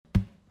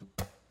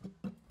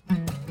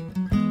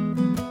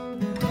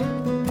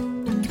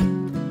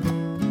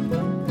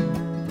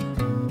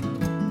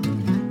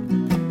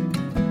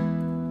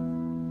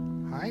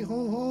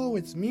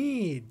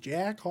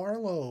Jack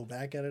Harlow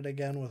back at it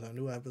again with a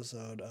new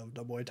episode of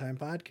the Boy Time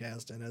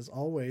Podcast. And as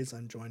always,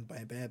 I'm joined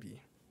by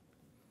Babby.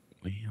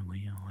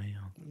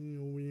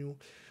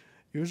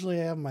 Usually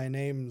I have my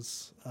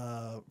names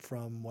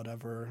from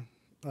whatever,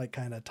 like,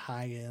 kind of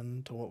tie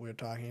in to what we were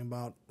talking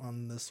about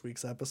on this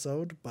week's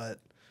episode, but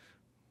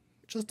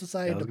just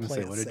decided to play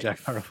it what safe. did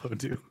Jack Harlow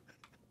do?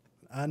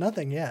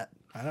 Nothing yet.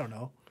 I don't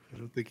know. I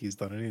don't think he's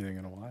done anything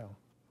in a while.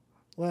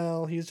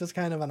 Well, he's just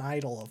kind of an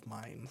idol of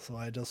mine, so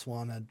I just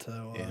wanted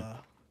to...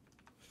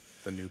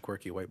 The new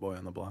quirky white boy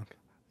on the block.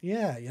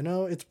 Yeah, you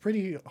know, it's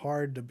pretty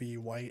hard to be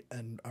white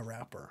and a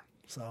rapper,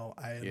 so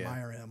I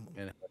admire him.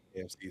 And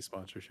KFC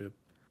sponsorship.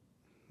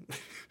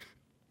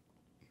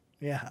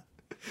 Yeah,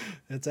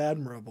 it's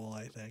admirable,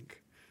 I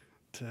think,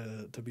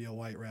 to be a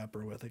white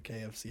rapper with a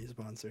KFC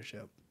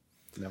sponsorship.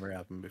 Never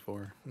happened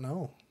before.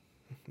 No,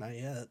 not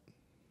yet.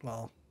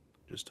 Well...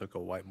 Just took a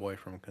white boy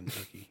from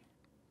Kentucky.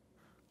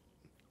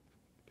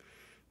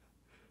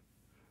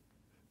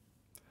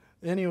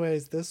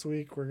 Anyways, this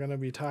week we're going to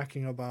be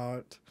talking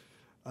about,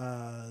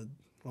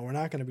 we're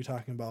not going to be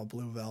talking about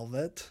Blue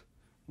Velvet.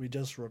 We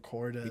just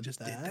recorded did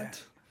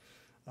that.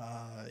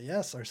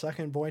 Yes, our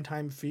second Boy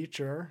Time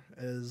feature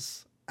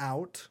is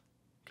out,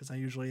 because I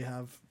usually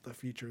have the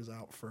features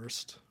out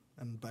first.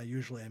 And by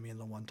usually, I mean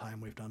the one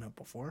time we've done it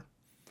before.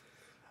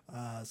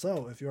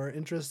 So if you are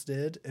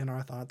interested in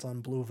our thoughts on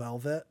Blue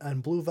Velvet,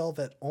 and Blue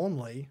Velvet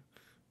only,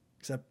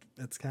 except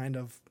it's kind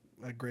of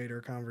a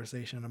greater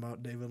conversation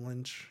about David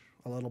Lynch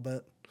a little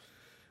bit,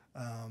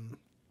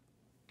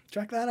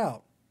 check that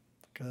out,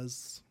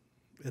 because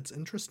it's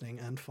interesting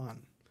and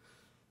fun.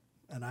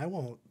 And I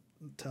won't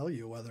tell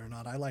you whether or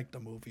not I like the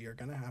movie. You're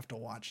going to have to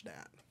watch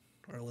that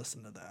or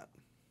listen to that.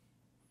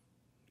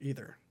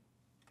 Either.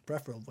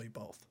 Preferably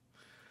both.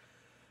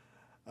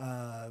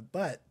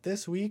 But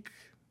this week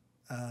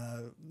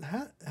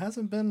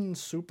hasn't been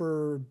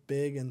super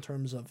big in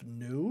terms of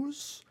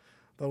news,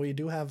 but we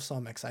do have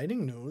some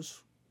exciting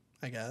news,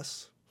 I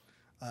guess.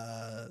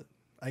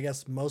 I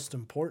guess most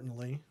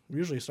importantly, we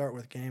usually start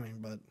with gaming,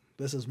 but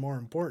this is more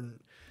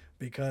important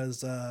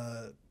because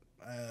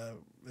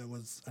it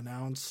was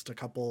announced a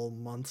couple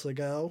months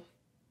ago,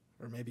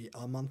 or maybe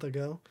a month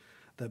ago,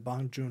 that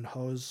Bong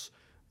Joon-ho's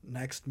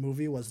next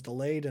movie was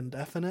delayed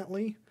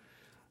indefinitely.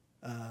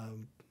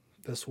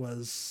 This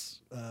was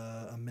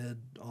amid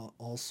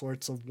all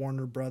sorts of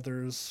Warner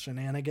Brothers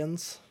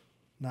shenanigans.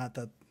 Not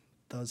that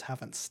those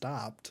haven't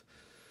stopped,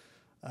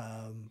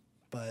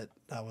 but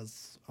that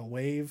was a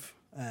wave.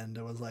 And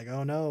it was like,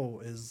 oh no,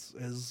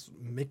 is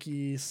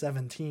Mickey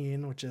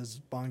 17, which is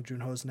Bong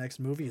Joon-ho's next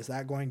movie, is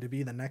that going to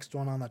be the next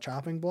one on the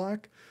chopping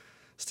block?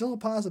 Still a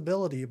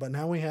possibility, but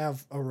now we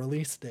have a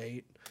release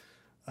date.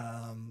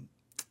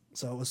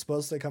 So it was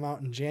supposed to come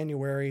out in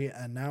January,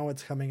 and now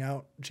it's coming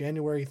out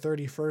January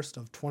 31st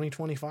of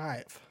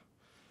 2025.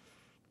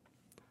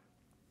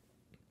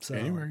 So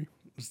January.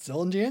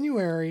 Still in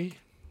January.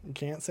 You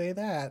can't say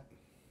that.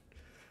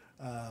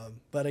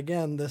 But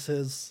again, this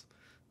is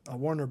a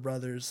Warner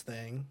Brothers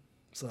thing,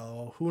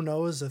 so who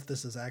knows if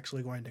this is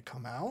actually going to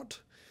come out.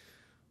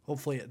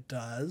 Hopefully it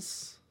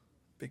does,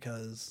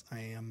 because I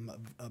am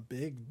a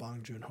big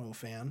Bong Joon-ho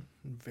fan.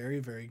 Very,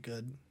 very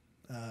good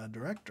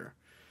director.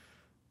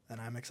 And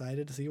I'm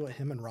excited to see what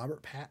him and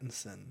Robert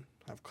Pattinson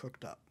have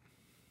cooked up,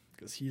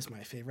 because he's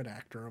my favorite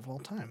actor of all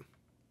time.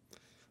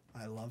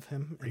 I love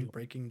him in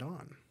Breaking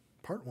Dawn,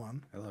 Part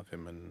 1. I love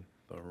him in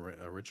the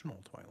original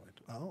Twilight.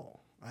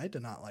 Oh, I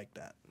did not like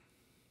that.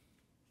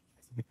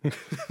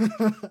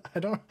 I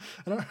don't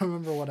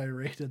remember what I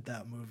rated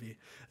that movie.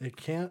 It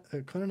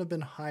couldn't have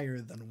been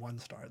higher than 1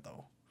 star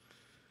though.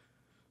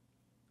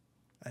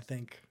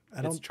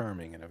 It's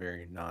charming in a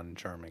very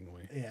non-charming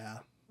way. Yeah.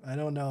 I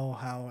don't know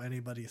how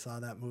anybody saw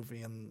that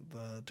movie in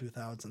the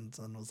 2000s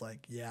and was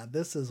like, yeah,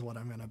 this is what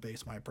I'm going to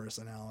base my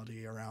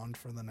personality around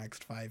for the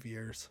next 5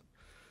 years.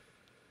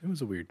 It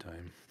was a weird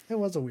time. It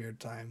was a weird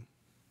time.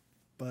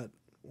 But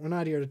we're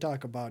not here to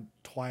talk about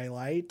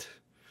Twilight.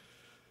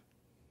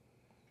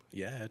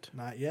 Yet.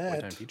 Not yet.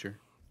 Boy Time feature.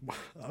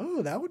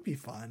 Oh, that would be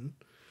fun.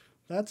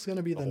 That's going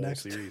to be the whole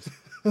next series.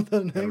 the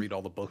Gotta read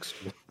all the books.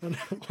 I'm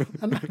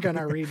not going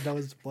to read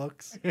those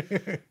books.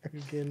 You're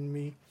kidding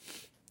me?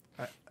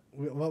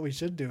 What we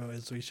should do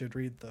is we should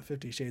read the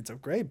 50 Shades of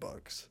Grey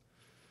books.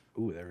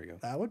 Ooh, there we go.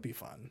 That would be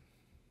fun.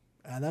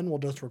 And then we'll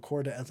just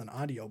record it as an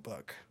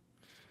audiobook.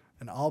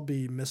 And I'll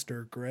be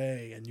Mr.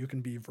 Grey, and you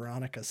can be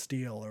Veronica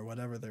Steele, or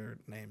whatever their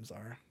names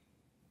are.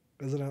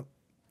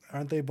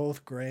 Aren't they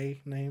both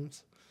Grey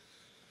names?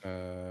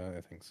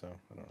 I think so.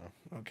 I don't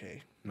know.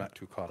 Okay. I'm not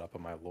too caught up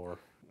on my lore.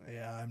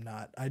 Yeah, I'm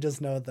not. I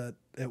just know that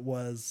it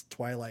was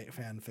Twilight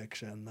fan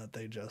fiction that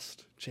they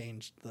just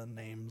changed the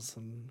names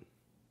and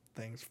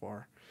things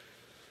for.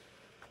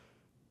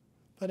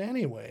 But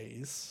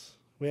anyways,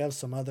 we have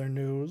some other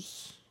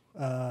news.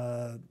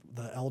 The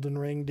Elden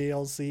Ring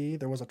DLC,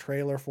 there was a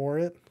trailer for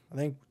it. I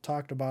think we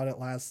talked about it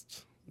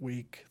last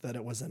week that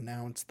it was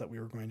announced that we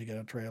were going to get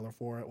a trailer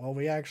for it. Well,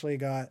 we actually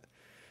got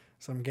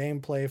some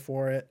gameplay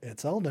for it.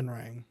 It's Elden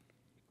Ring.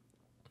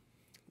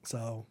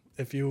 So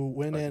if you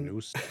went But in,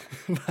 new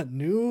stuff. but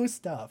new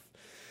stuff.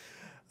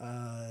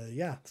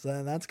 Yeah,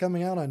 so that's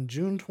coming out on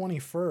June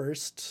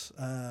 21st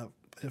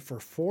for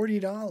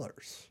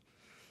 $40.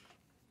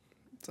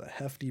 It's a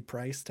hefty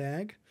price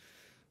tag,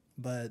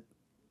 but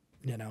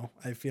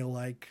I feel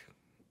like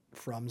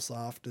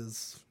FromSoft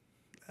is,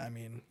 I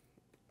mean,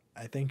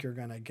 I think you're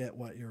gonna get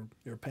what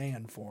you're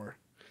paying for.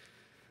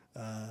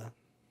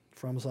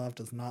 FromSoft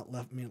has not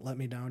let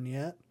me down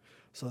yet,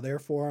 so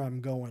therefore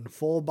I'm going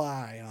full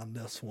buy on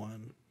this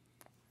one.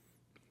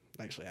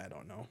 Actually, I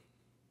don't know.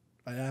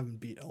 I haven't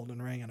beat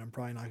Elden Ring, and I'm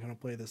probably not going to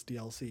play this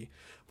DLC.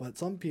 But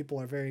some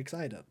people are very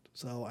excited,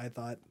 so I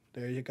thought,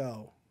 there you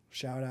go.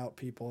 Shout out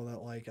people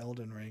that like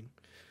Elden Ring.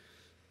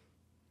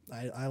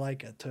 I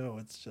like it too.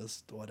 It's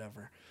just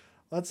whatever.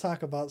 Let's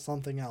talk about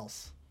something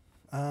else.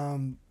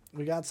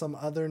 We got some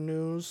other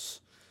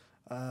news.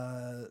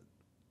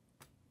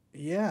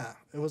 Yeah,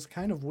 it was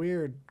kind of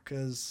weird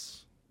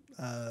because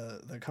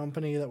the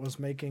company that was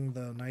making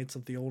the Knights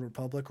of the Old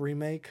Republic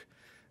remake,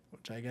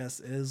 which I guess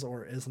is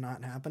or is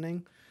not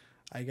happening,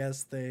 I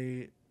guess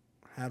they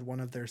had one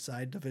of their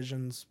side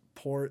divisions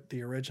port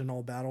the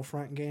original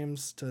Battlefront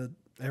games to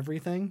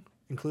everything,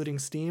 including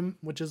Steam,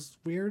 which is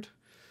weird.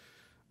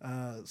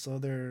 So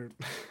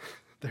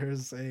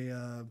there's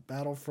a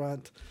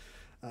Battlefront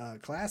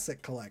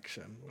Classic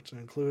Collection, which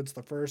includes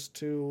the first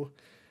two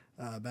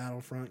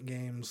Battlefront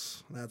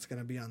games. That's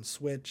going to be on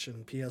Switch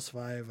and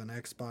PS5 and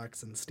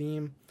Xbox and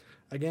Steam.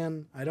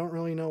 Again, I don't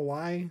really know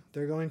why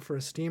they're going for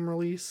a Steam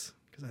release,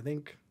 because I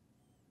think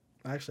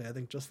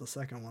just the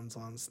second one's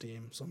on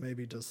Steam, so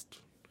maybe just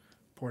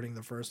porting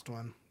the first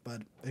one.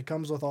 But it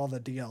comes with all the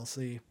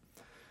DLC,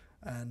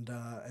 and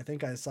I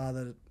think I saw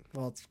that,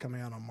 it's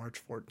coming out on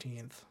March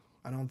 14th.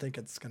 I don't think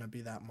it's going to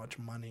be that much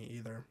money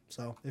either.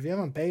 So if you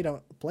haven't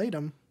played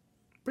them,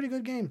 pretty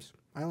good games.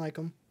 I like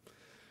them.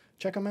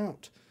 Check them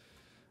out.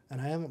 And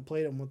I haven't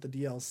played them with the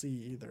DLC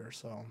either,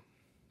 so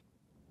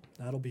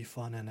that'll be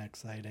fun and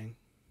exciting,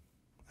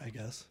 I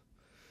guess.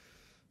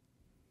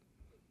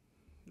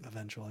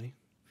 Eventually.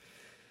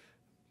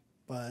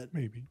 But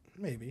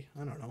maybe,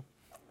 I don't know.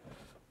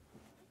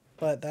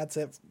 But that's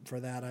it for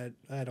that.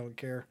 I don't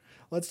care.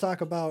 Let's talk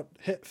about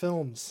hit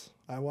films.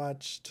 I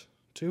watched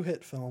 2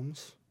 hit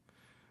films.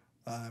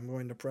 I'm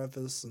going to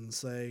preface and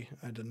say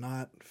I did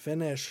not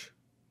finish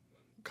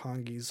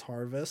Kongi's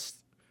Harvest,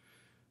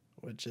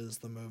 which is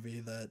the movie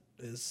that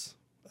is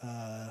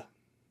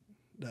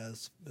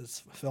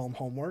film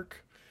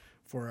homework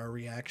for our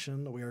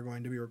reaction that we are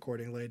going to be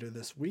recording later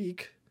this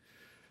week.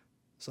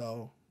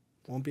 So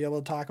won't be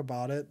able to talk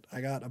about it.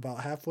 I got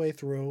about halfway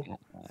through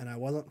and I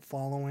wasn't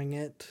following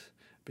it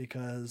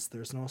because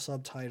there's no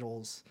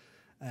subtitles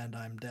and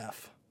I'm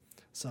deaf.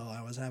 So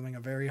I was having a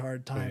very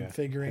hard time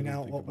figuring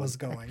out what was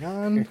going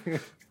on.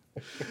 And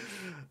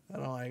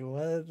I'm like,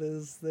 what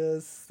is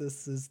this?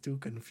 This is too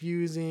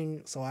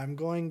confusing. So I'm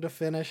going to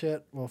finish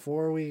it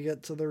before we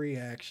get to the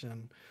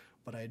reaction.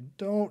 But I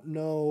don't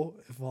know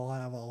if I'll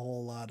have a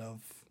whole lot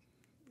of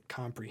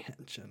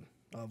comprehension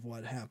of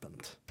what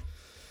happened.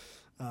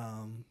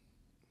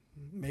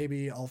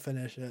 Maybe I'll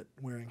finish it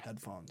wearing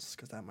headphones,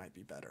 because that might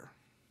be better.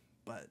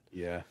 But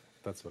yeah,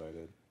 that's what I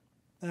did.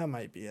 That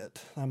might be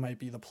it. That might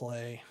be the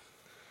play.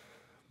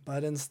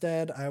 But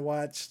instead, I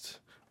watched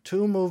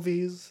 2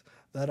 movies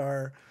that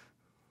are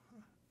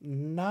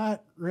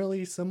not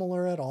really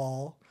similar at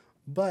all,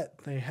 but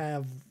they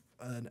have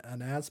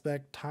an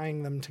aspect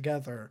tying them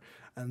together,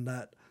 and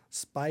that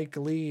Spike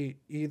Lee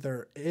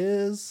either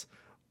is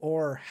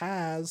or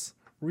has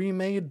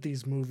remade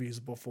these movies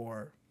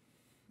before.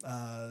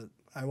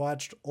 I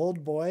watched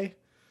Old Boy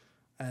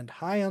and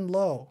High and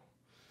Low.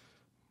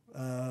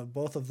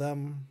 Both of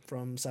them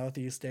from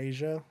Southeast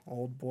Asia.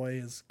 Old Boy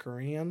is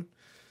Korean.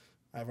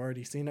 I've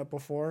already seen it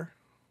before.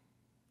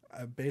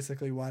 I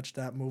basically watched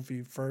that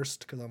movie first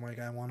because I'm like,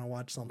 I want to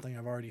watch something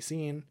I've already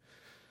seen.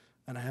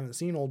 And I haven't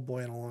seen Old Boy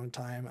in a long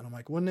time. And I'm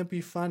like, wouldn't it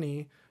be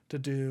funny to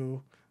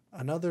do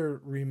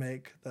another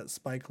remake that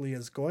Spike Lee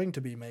is going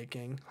to be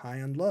making, High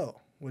and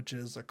Low, which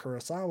is a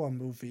Kurosawa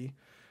movie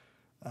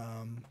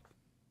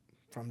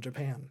from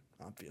Japan,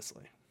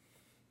 obviously.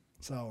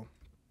 So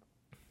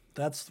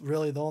that's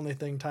really the only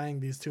thing tying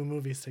these 2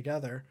 movies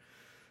together,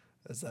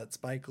 is that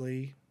Spike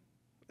Lee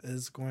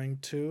is going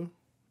to,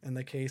 in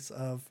the case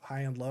of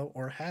High and Low,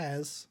 or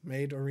has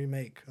made a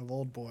remake of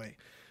Old Boy,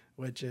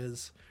 which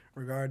is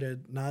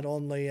regarded not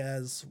only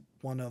as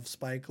one of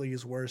Spike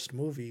Lee's worst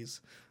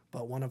movies,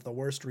 but one of the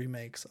worst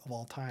remakes of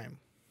all time.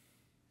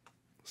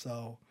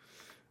 So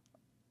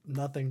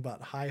nothing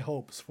but high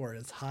hopes for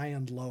his High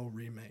and Low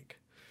remake.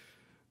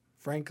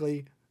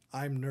 Frankly,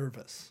 I'm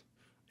nervous.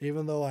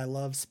 Even though I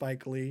love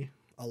Spike Lee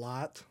a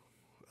lot,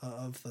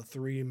 of the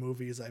 3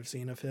 movies I've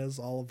seen of his,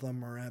 all of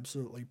them are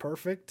absolutely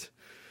perfect.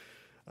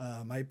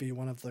 Might be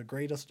one of the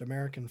greatest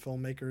American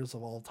filmmakers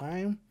of all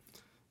time.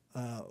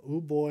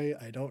 Boy,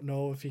 I don't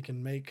know if he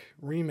can make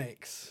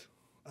remakes,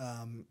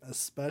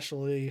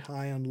 especially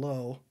High and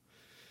Low,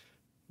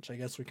 which I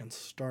guess we can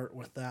start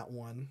with that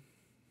one,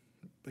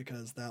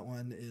 because that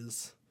one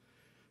is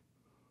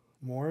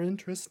more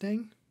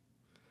interesting,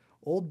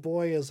 Old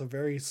Boy is a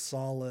very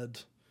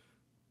solid.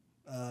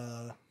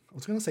 I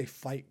was gonna say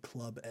Fight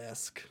Club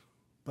esque,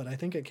 but I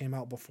think it came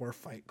out before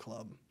Fight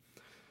Club.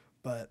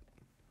 But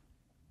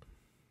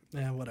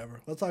yeah,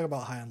 whatever. Let's talk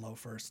about High and Low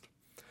first.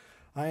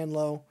 High and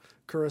Low,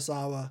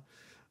 Kurosawa.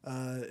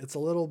 It's a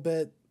little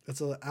bit.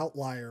 It's an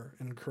outlier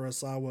in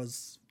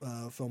Kurosawa's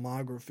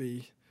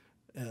filmography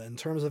in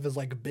terms of his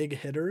like big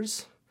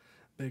hitters,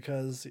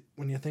 because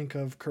when you think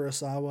of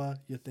Kurosawa,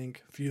 you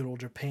think feudal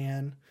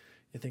Japan,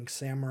 you think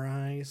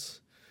samurais,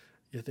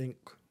 you think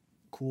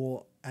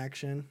cool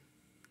action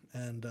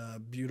and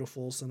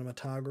beautiful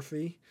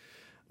cinematography.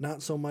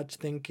 Not so much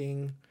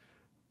thinking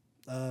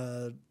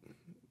uh,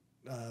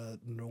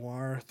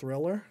 noir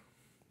thriller,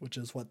 which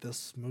is what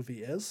this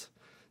movie is,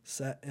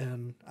 set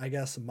in, I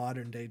guess,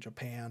 modern day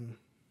Japan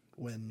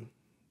when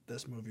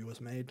this movie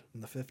was made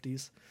in the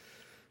 50s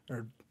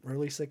or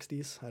early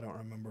 60s. I don't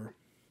remember.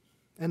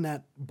 In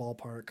that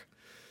ballpark.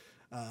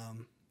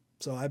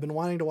 So I've been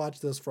wanting to watch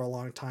this for a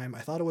long time.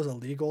 I thought it was a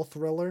legal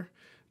thriller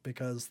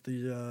because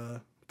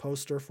the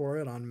poster for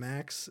it on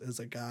Max is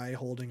a guy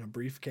holding a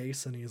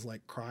briefcase and he's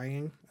like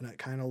crying, and it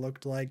kind of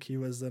looked like he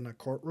was in a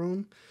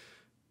courtroom.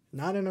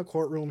 Not in a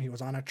courtroom, he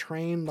was on a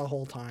train the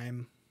whole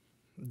time.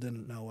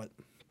 Didn't know it.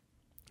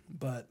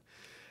 But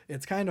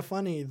it's kind of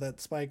funny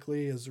that Spike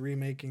Lee is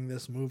remaking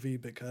this movie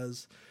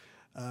because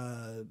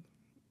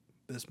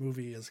this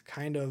movie is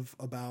kind of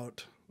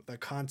about the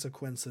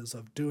consequences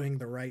of doing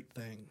the right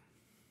thing.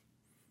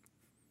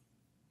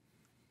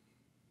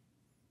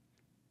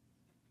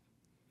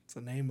 It's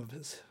the name of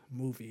his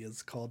movie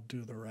is called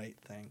Do the Right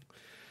Thing.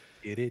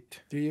 Get it?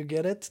 Do you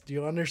get it? Do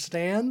you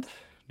understand?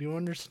 Do you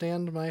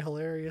understand my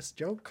hilarious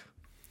joke?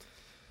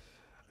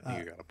 I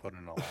think you gotta put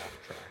in a laugh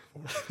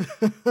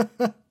track for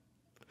it.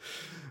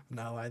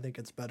 No, I think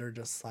it's better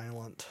just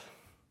silent.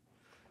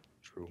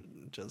 True.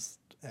 Just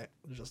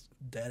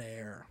dead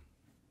air.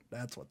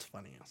 That's what's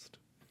funniest.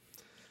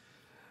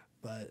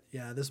 But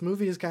yeah, this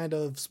movie is kind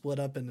of split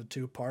up into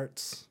two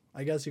parts.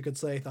 I guess you could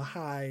say the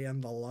high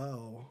and the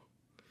low.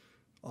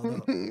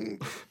 Although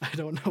I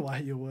don't know why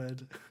you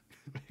would,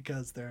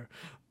 because they're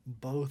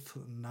both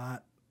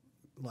not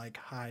like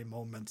high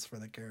moments for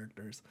the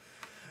characters.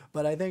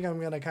 But I think I'm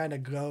going to kind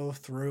of go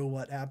through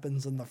what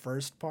happens in the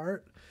first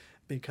part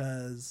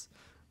because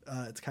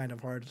it's kind of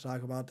hard to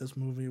talk about this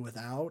movie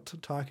without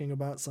talking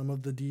about some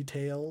of the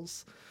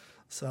details.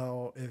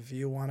 So if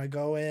you want to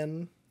go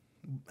in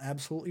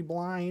absolutely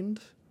blind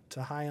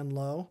to High and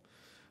Low,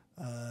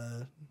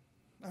 I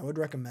would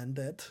recommend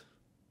it.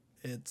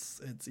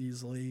 It's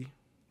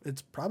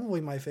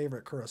probably my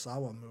favorite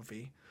Kurosawa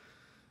movie.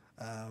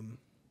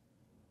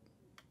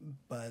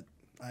 But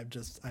I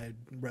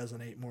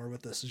resonate more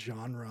with this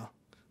genre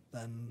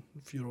than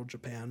feudal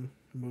Japan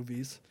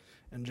movies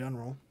in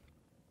general.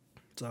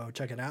 So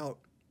check it out.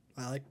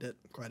 I liked it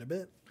quite a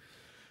bit.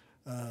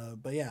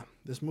 But yeah,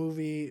 this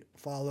movie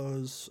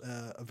follows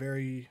a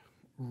very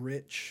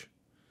rich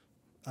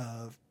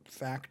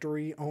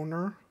factory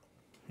owner.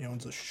 He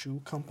owns a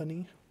shoe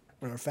company,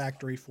 or a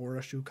factory for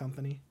a shoe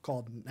company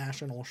called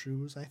National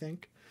Shoes, I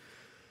think.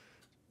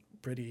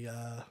 Pretty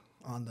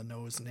on the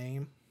nose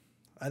name.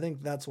 I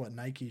think that's what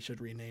Nike should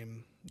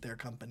rename their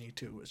company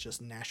to. It's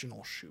just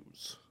National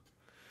Shoes.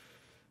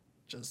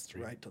 Just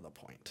right to the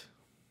point.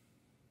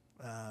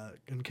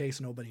 In case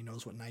nobody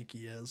knows what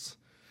Nike is,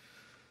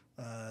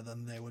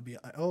 then they would be,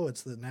 oh,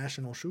 it's the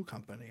National Shoe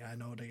Company. I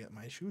know to get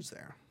my shoes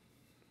there.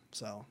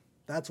 So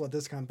that's what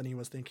this company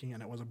was thinking,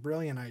 and it was a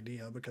brilliant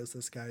idea because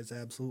this guy's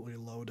absolutely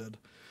loaded.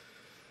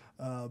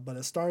 But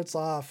it starts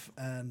off,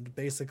 and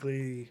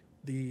basically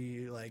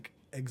the like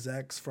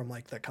execs from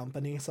like the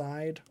company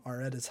side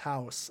are at his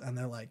house, and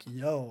they're like,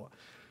 "Yo,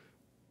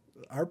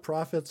 our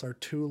profits are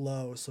too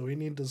low, so we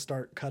need to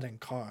start cutting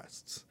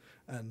costs."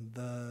 And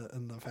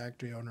the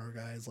factory owner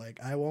guy's like,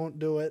 "I won't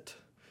do it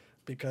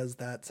because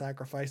that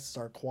sacrifices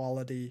our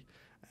quality,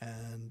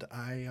 and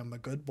I am a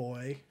good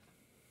boy."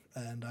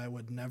 And I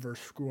would never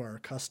screw our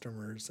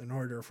customers in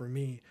order for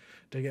me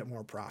to get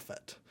more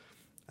profit.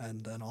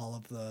 And then all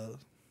of the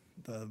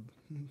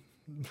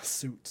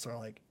suits are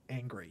like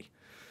angry.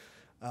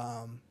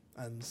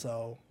 And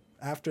so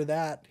after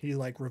that, he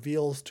like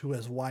reveals to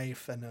his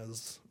wife and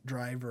his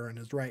driver and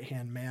his right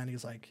hand man,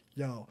 he's like,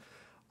 "Yo,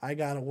 I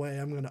got a way.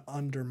 I'm going to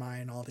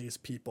undermine all these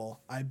people.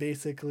 I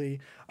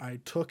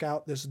took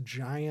out this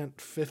giant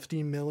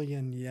 50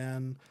 million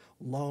yen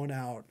loan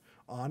out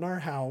on our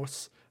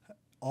house,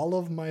 all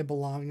of my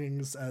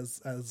belongings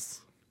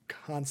as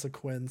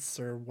consequence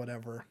or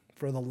whatever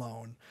for the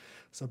loan.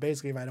 So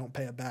basically, if I don't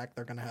pay it back,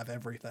 they're going to have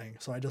everything.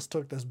 So I just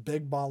took this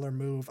big baller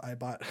move. I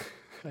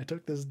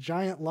took this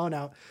giant loan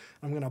out.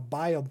 I'm going to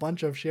buy a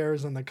bunch of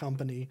shares in the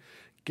company,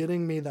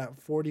 getting me that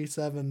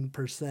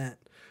 47%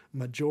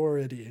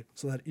 majority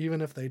so that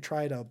even if they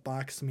try to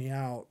box me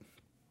out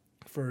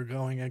for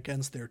going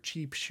against their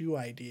cheap shoe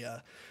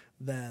idea,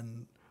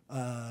 then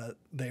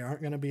they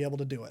aren't going to be able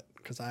to do it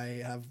because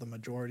I have the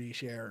majority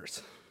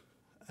shares."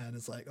 And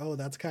it's like, oh,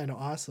 that's kind of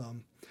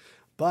awesome.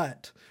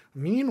 But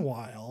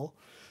meanwhile,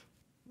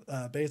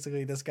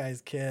 basically this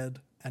guy's kid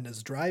and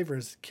his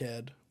driver's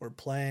kid were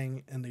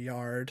playing in the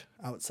yard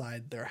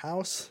outside their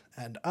house,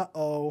 and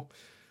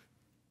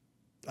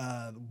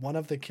one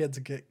of the kids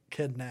get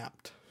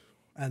kidnapped,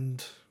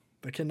 and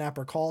the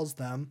kidnapper calls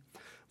them.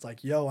 It's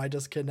like, yo, I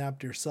just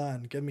kidnapped your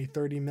son. Give me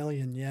 30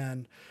 million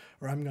yen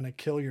or I'm going to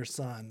kill your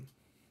son.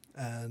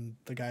 And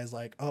the guy's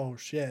like, oh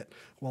shit.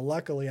 Well,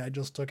 luckily I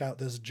just took out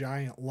this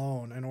giant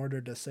loan in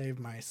order to save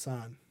my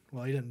son.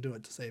 Well, he didn't do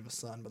it to save his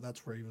son, but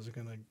that's where he was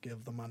going to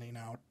give the money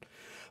now.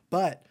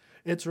 But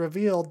it's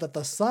revealed that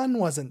the son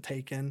wasn't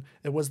taken.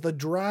 It was the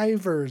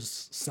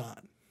driver's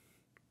son.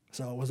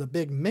 So it was a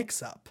big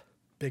mix up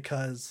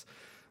because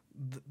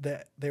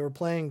they were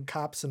playing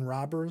cops and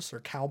robbers or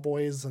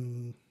cowboys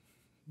and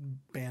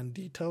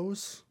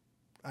banditos.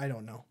 I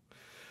don't know.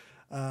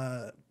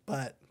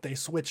 But they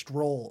switched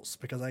roles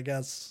because I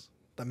guess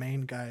the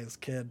main guy's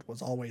kid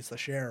was always the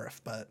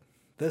sheriff, but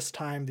this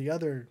time the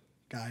other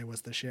guy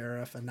was the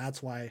sheriff, and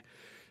that's why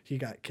he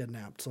got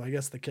kidnapped. So I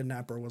guess the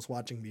kidnapper was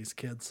watching these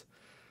kids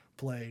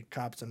play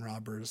cops and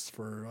robbers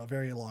for a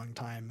very long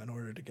time in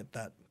order to get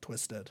that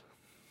twisted.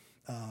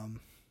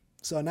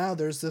 So now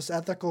there's this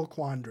ethical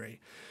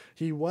quandary.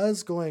 He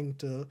was going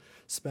to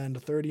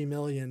spend 30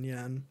 million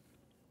yen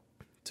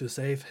to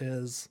save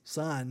his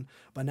son,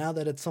 but now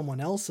that it's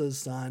someone else's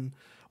son,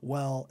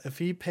 well, if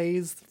he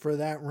pays for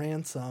that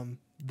ransom,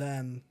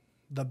 then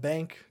the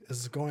bank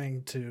is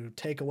going to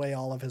take away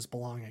all of his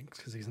belongings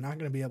because he's not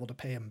going to be able to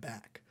pay him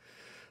back.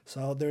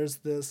 So there's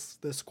this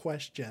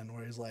question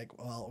where he's like,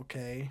 well,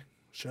 okay,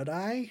 should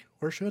I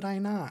or should I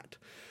not?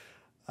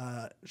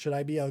 Should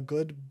I be a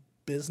good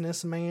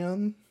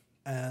businessman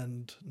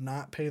and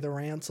not pay the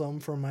ransom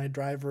for my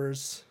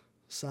driver's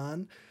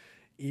son,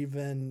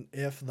 even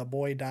if the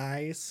boy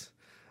dies,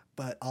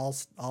 but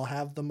I'll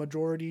have the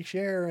majority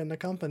share in the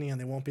company and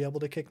they won't be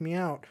able to kick me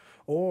out?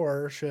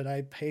 Or should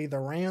I pay the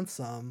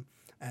ransom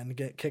and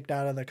get kicked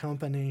out of the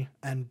company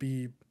and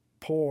be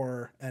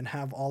poor and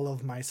have all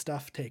of my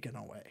stuff taken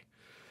away?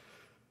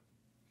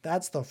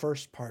 That's the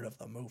first part of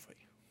the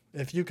movie,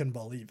 if you can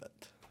believe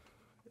it.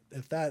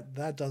 If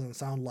that doesn't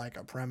sound like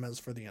a premise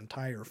for the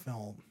entire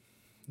film,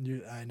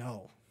 I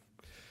know.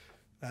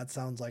 That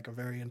sounds like a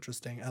very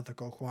interesting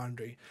ethical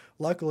quandary.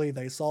 Luckily,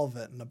 they solve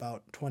it in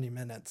about 20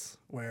 minutes,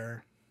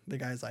 where the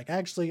guy's like,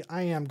 actually,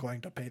 I am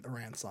going to pay the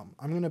ransom.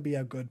 I'm going to be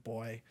a good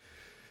boy.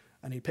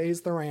 And he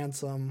pays the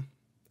ransom,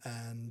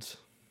 and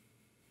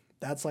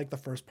that's like the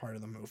first part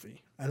of the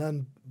movie. And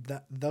then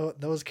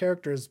those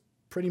characters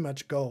pretty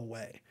much go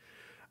away.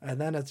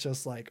 And then it's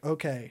just like,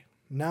 okay,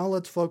 now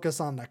let's focus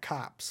on the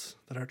cops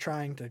that are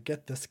trying to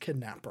get this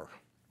kidnapper.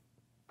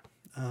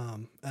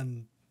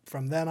 And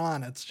from then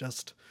on, it's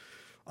just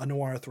a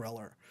noir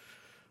thriller,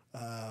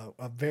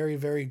 a very,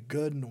 very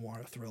good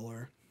noir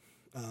thriller.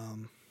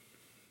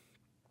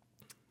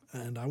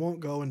 And I won't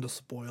go into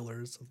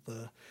spoilers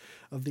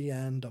of the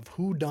end of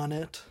who done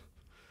it.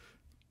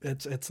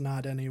 It's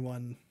not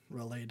anyone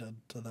related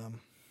to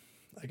them.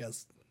 I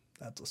guess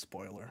that's a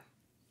spoiler,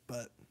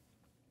 but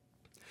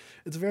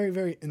it's very,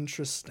 very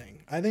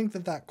interesting. I think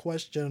that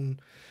question,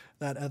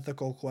 that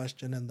ethical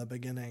question in the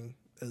beginning,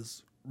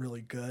 is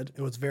really good.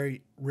 It was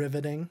very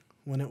riveting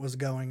when it was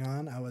going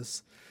on. I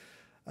was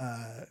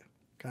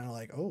kind of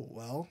like, oh,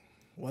 well,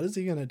 what is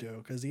he going to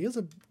do? Because he is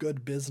a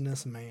good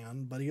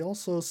businessman, but he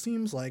also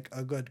seems like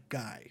a good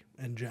guy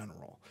in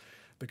general,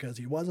 because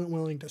he wasn't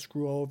willing to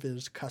screw over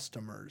his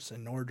customers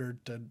in order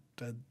to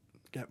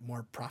get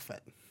more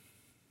profit.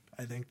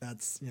 I think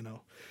that's,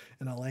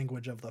 in a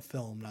language of the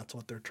film, that's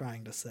what they're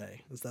trying to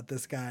say, is that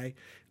this guy,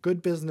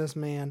 good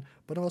businessman,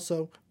 but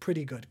also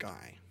pretty good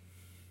guy.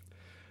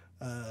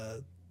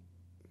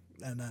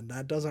 And then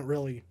that doesn't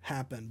really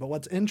happen. But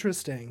what's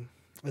interesting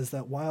is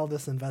that while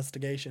this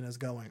investigation is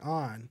going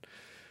on,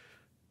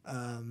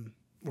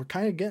 we're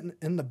kind of getting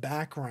in the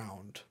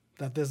background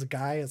that this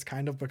guy has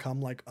kind of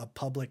become like a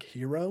public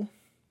hero,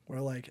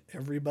 where like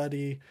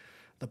everybody,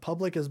 the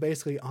public is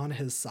basically on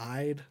his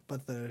side,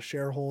 but the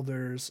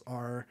shareholders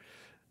are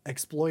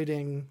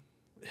exploiting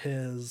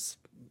his,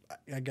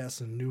 I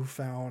guess,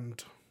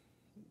 newfound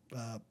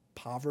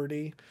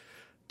poverty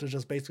to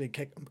just basically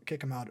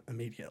kick him out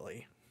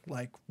immediately.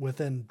 Like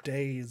within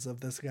days of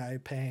this guy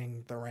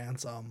paying the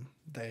ransom,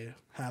 they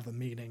have a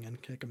meeting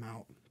and kick him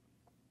out.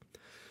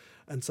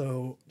 And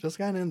so just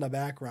kind of in the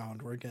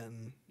background, we're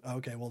getting,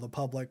 okay, well, the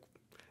public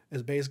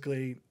is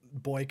basically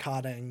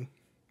boycotting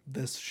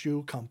this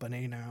shoe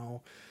company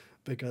now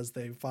because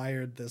they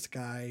fired this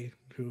guy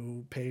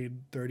who paid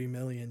 30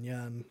 million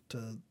yen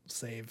to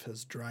save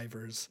his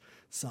driver's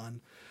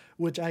son,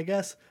 which I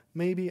guess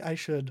maybe I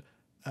should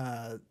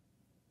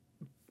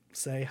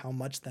say how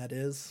much that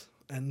is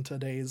in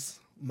today's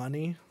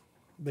money,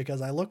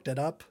 because I looked it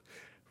up.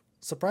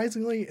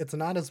 Surprisingly, it's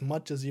not as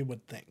much as you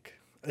would think.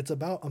 It's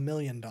about $1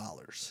 million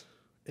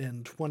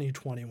in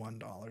 2021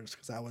 dollars,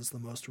 because that was the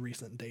most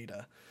recent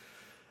data,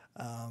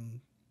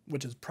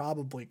 which is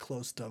probably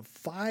close to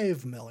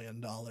 $5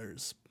 million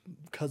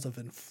because of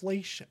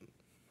inflation.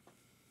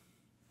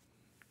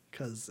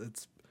 Because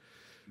it's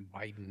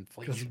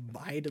Bidenomics.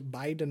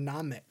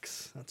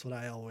 Bidenomics. That's what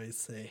I always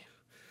say.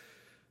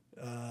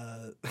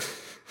 Uh,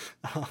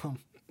 um,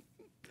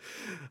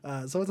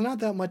 so it's not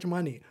that much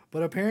money,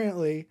 but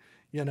apparently,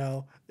 in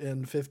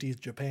 50s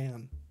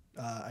Japan,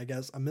 I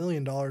guess $1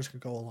 million could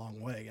go a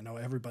long way.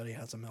 Everybody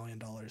has $1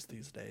 million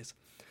these days.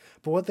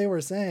 But what they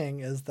were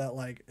saying is that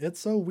like it's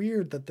so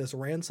weird that this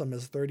ransom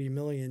is 30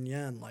 million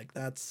yen. Like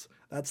that's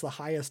the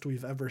highest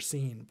we've ever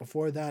seen.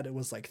 Before that, it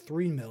was like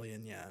 3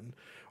 million yen,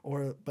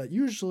 but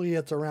usually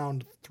it's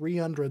around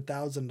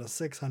 300,000 to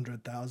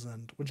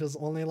 600,000, which is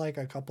only like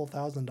a couple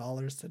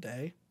 $1,000s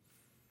today.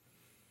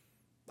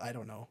 I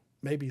don't know.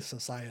 Maybe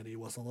society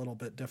was a little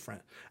bit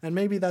different. And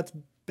maybe that's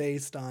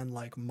based on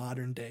like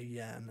modern day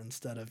yen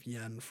instead of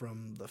yen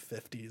from the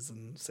 50s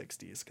and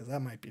 60s, because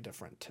that might be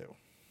different too.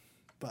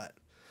 But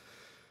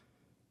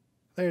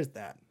there's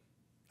that.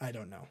 I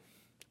don't know.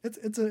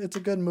 It's a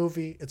good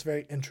movie. It's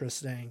very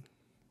interesting.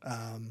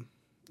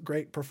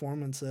 Great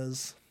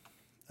performances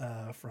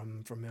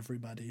from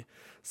everybody.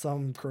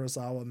 Some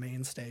Kurosawa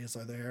mainstays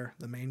are there.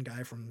 The main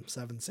guy from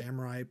Seven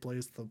Samurai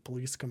plays the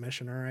police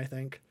commissioner, I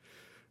think,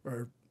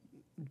 or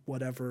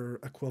whatever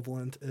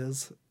equivalent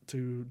is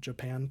to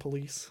Japan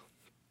police.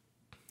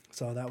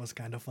 So that was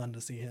kind of fun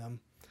to see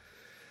him.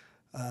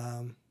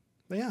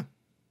 But yeah,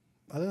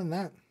 other than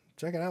that,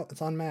 check it out.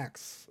 It's on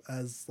Max,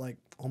 as like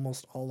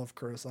almost all of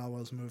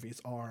Kurosawa's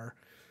movies are.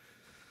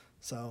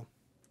 So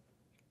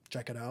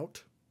check it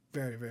out.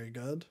 Very, very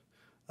good.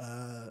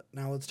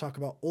 Now let's talk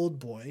about Old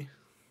Boy.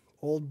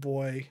 Old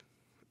Boy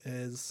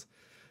is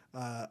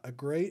a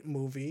great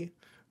movie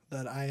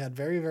that I had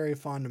very, very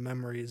fond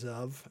memories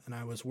of, and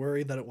I was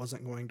worried that it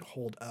wasn't going to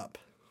hold up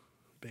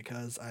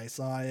because I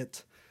saw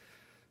it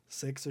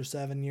 6 or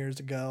 7 years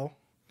ago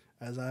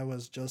as I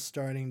was just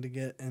starting to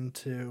get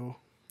into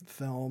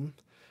film.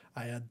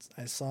 I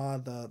saw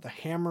the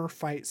hammer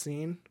fight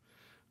scene,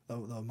 the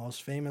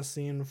most famous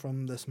scene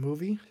from this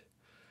movie.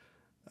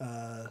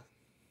 I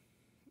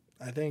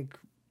think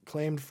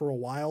claimed for a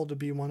while to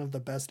be one of the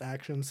best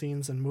action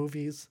scenes in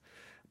movies,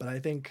 but I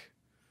think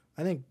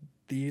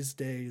these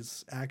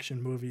days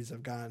action movies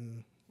have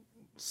gotten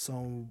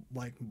so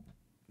like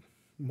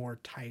more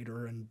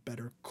tighter and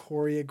better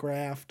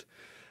choreographed.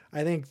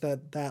 I think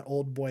that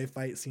Old Boy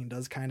fight scene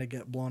does kind of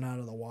get blown out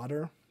of the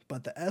water,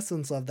 but the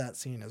essence of that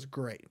scene is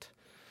great.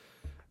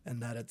 And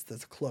that it's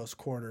this close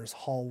quarters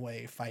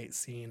hallway fight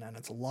scene and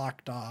it's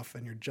locked off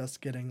and you're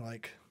just getting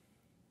like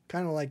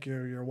kind of like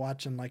you're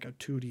watching like a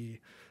 2D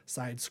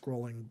side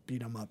scrolling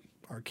beat 'em up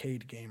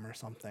arcade game or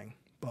something,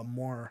 but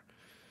more,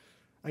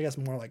 I guess,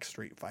 more like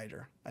Street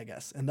Fighter, I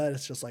guess. And that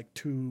is just like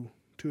two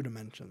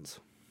dimensions.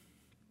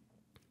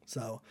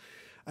 So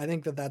I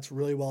think that that's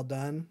really well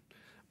done.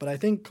 But I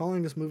think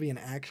calling this movie an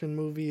action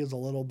movie is a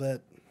little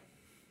bit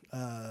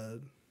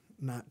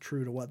not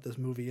true to what this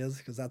movie is,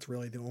 because that's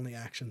really the only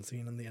action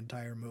scene in the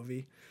entire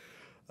movie,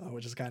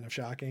 which is kind of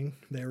shocking.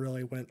 They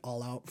really went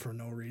all out for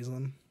no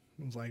reason.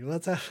 It was like,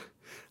 let's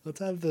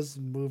have this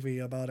movie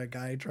about a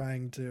guy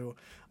trying to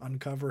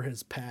uncover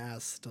his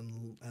past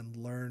and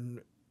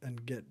learn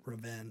and get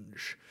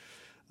revenge.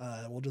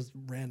 We'll just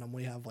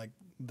randomly have like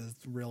this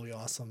really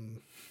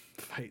awesome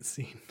fight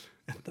scene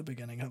at the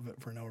beginning of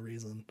it for no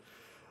reason.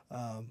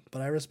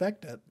 But I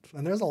respect it.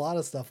 And there's a lot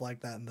of stuff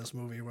like that in this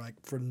movie, where,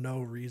 like, for no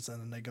reason,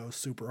 and they go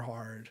super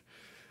hard.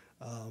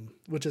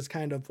 Which is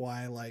kind of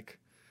why, like,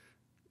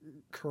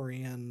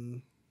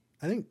 Korean...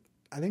 I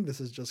think this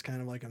is just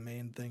kind of like a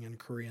main thing in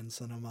Korean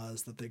cinema,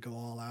 is that they go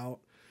all out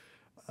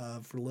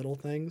for little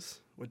things,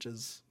 which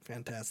is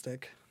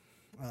fantastic.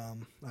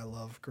 I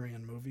love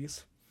Korean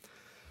movies.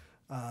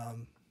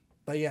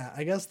 But yeah,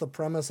 I guess the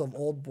premise of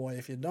Old Boy,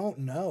 if you don't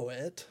know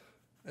it,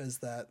 is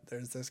that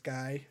there's this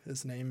guy,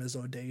 his name is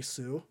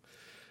Odesu,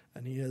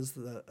 and he is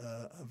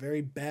a very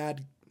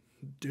bad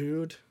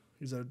dude.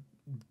 He's a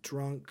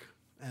drunk,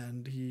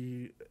 and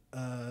he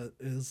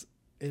is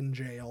in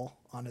jail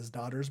on his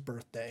daughter's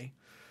birthday,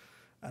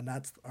 and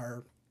that's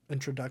our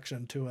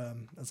introduction to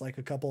him. It's like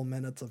a couple of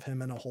minutes of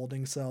him in a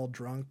holding cell,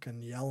 drunk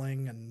and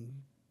yelling and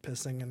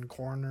pissing in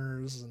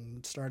corners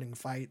and starting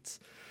fights.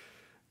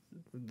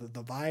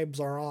 The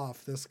vibes are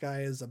off. This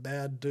guy is a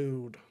bad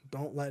dude.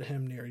 Don't let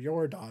him near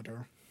your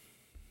daughter.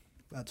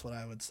 That's what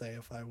I would say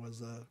if I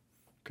was a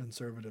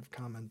conservative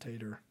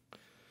commentator.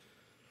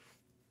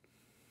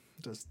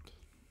 Just,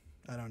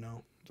 I don't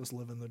know. Just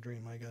living the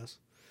dream, I guess.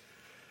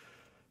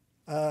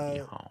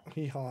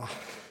 Hee-haw.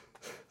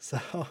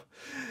 So,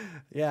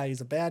 yeah,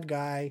 he's a bad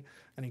guy,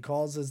 and he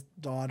calls his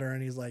daughter,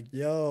 and he's like,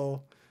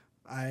 yo,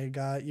 I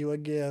got you a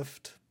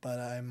gift, but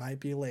I might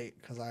be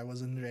late because I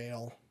was in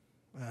jail.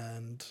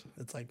 And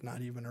it's like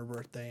not even her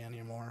birthday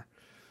anymore.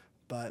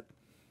 But,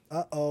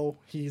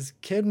 he's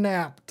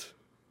kidnapped.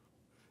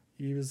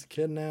 He was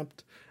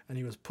kidnapped and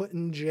he was put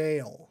in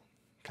jail,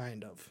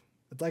 kind of.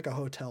 It's like a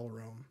hotel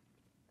room.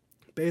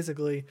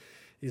 Basically,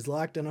 he's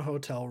locked in a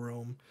hotel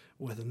room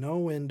with no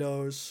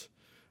windows,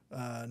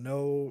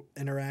 no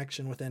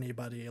interaction with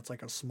anybody. It's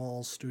like a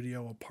small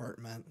studio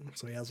apartment.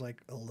 So he has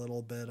like a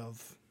little bit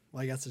of,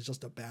 well, I guess it's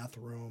just a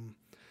bathroom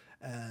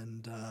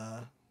and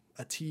a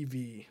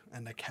TV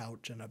and a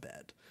couch and a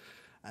bed.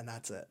 And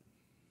that's it.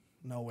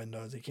 No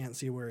windows. He can't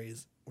see where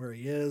he's where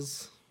he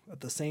is. At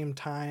the same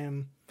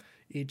time,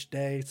 each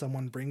day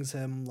someone brings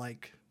him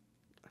like,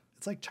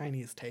 it's like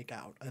Chinese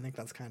takeout. I think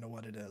that's kind of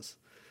what it is.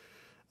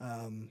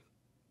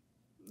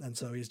 And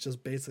so he's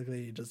just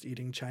basically just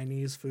eating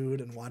Chinese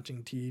food and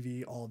watching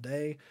TV all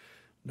day.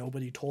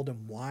 Nobody told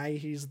him why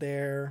he's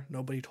there.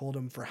 Nobody told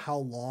him for how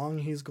long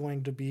he's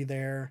going to be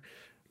there.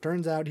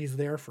 Turns out he's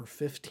there for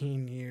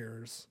 15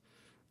 years,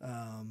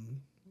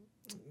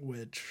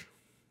 which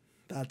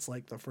that's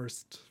like the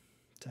first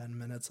 10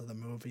 minutes of the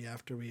movie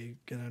after we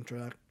get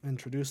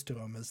introduced to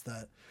him, is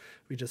that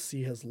we just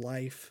see his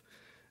life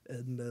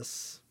in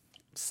this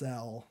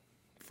cell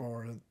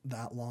for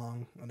that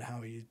long and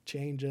how he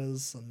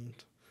changes and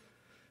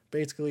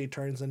basically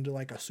turns into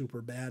like a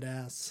super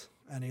badass,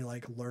 and he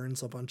like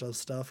learns a bunch of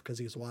stuff because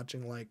he's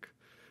watching like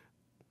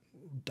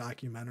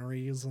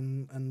documentaries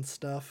and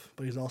stuff,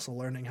 but he's also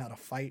learning how to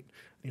fight.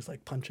 He's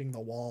like punching the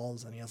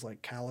walls and he has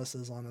like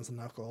calluses on his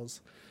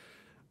knuckles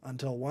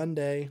until one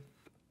day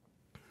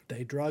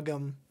they drug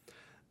him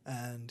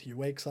and he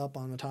wakes up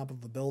on the top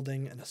of a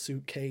building in a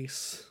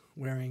suitcase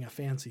wearing a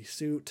fancy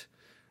suit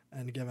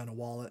and given a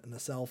wallet and a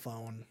cell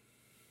phone,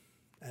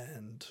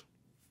 and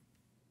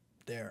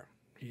there,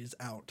 he's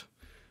out.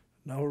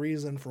 No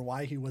reason for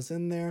why he was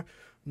in there,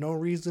 no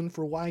reason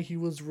for why he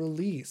was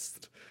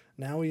released.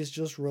 Now he's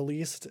just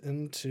released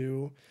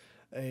into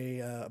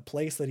a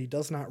place that he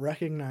does not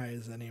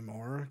recognize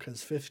anymore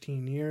because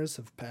 15 years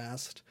have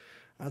passed.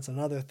 That's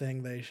another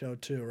thing they show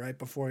too. Right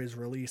before he's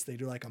released, they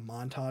do like a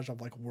montage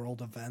of like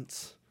world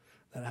events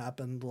that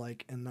happened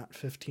like in that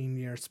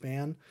 15-year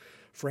span.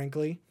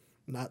 Frankly,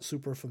 not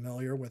super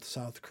familiar with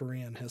South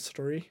Korean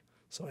history,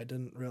 so I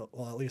didn't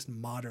well, at least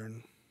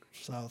modern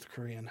South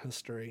Korean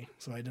history,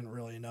 so I didn't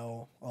really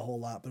know a whole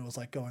lot, but it was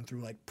like going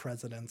through like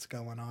presidents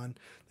going on.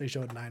 They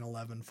showed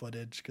 9/11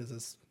 footage because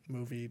this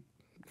movie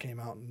came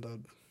out in the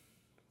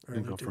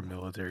You go from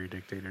military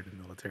dictator to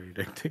military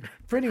dictator.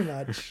 Pretty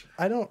much.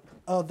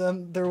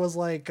 Then there was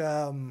like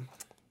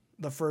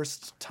the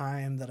first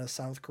time that a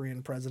South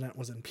Korean president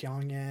was in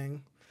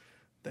Pyongyang.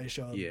 They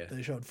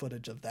showed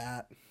footage of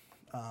that.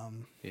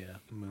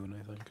 Moon,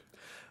 I think.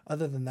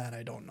 Other than that,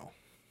 I don't know.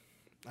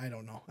 I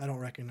don't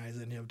recognize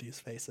any of these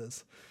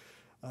faces.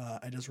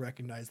 I just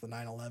recognize the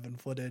 9/11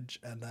 footage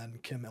and then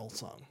Kim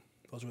Il-sung.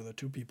 Those were the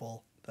two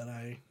people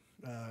that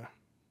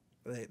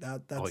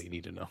that's all you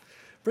need to know.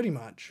 Pretty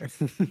much.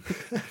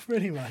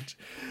 Pretty much.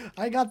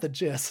 I got the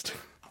gist,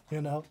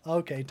 you know?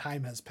 Okay,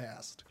 time has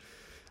passed.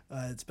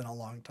 It's been a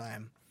long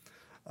time.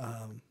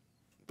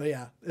 But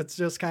yeah, it's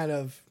just kind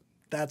of,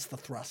 that's the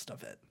thrust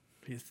of it.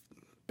 He's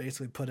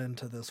basically put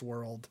into this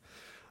world,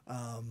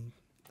 and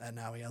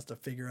now he has to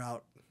figure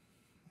out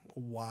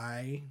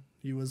why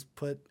he was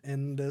put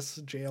in this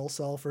jail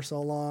cell for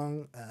so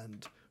long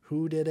and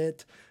who did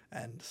it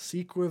and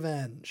seek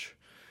revenge.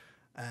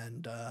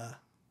 And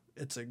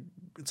it's a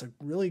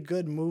really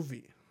good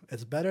movie.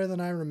 It's better than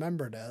I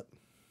remembered it.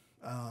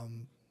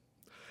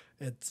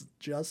 It's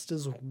just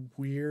as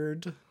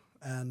weird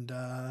and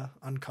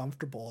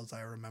uncomfortable as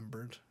I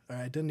remembered.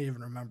 I didn't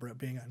even remember it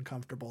being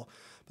uncomfortable.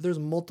 But there's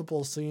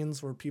multiple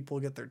scenes where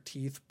people get their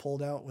teeth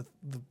pulled out with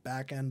the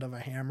back end of a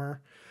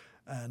hammer.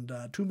 And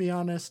to be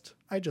honest,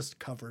 I just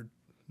covered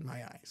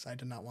my eyes. I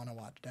did not want to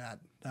watch that.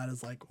 That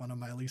is like one of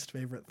my least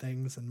favorite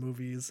things in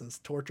movies is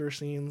torture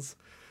scenes.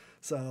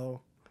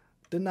 So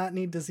did not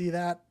need to see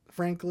that,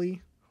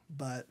 frankly.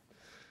 But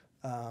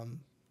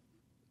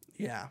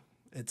yeah,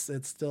 it's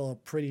still a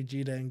pretty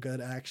G and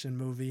good action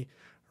movie.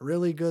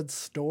 Really good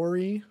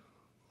story.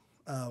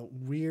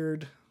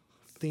 Weird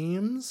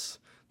themes.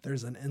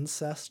 There's an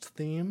incest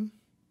theme.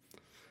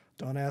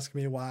 Don't ask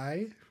me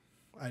why.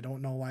 I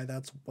don't know why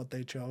that's what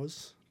they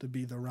chose to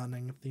be the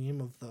running theme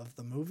of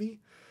the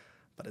movie,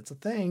 but it's a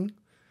thing.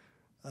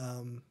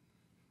 I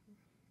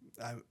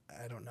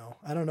don't know.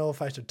 I don't know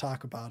if I should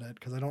talk about it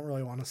because I don't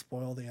really want to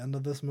spoil the end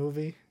of this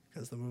movie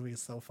because the movie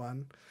is so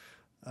fun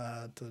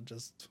to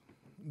just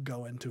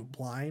go into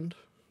blind.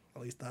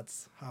 At least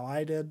that's how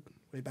I did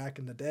way back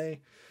in the day.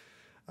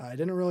 I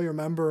didn't really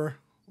remember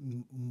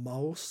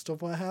most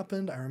of what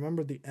happened. I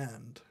remember the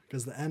end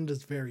because the end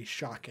is very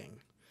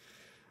shocking.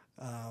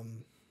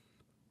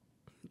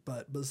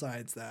 But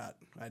besides that,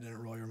 I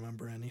didn't really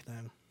remember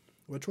anything,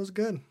 which was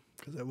good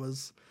because it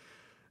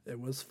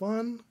was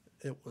fun.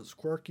 It was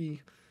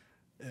quirky.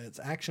 It's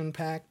action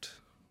packed.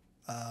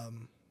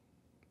 And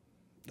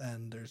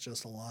there's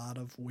just a lot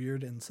of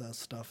weird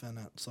incest stuff in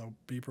it. So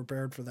be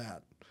prepared for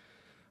that.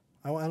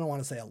 I don't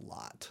want to say a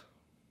lot.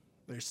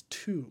 There's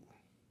two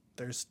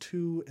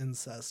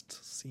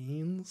incest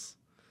scenes,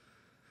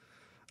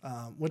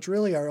 which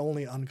really are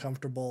only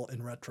uncomfortable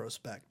in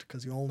retrospect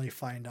because you only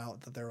find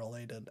out that they're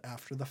related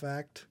after the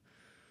fact.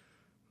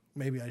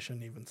 Maybe I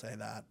shouldn't even say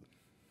that.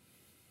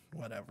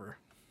 Whatever.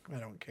 I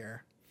don't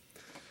care.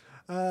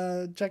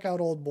 Check out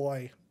Old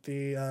Boy,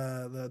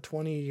 the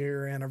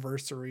 20-year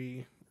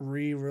anniversary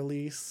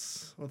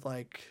re-release with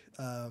like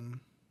I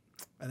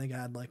think it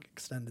had like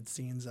extended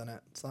scenes in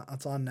it.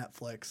 It's on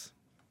Netflix.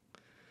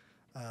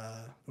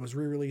 It was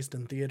re-released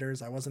in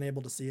theaters. I wasn't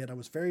able to see it. I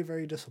was very,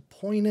 very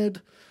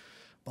disappointed.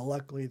 But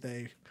luckily,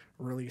 they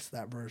released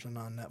that version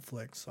on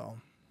Netflix, so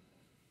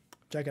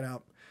check it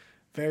out.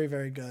 Very,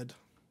 very good.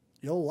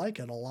 You'll like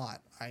it a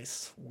lot, I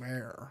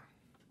swear.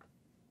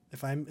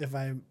 If I'm if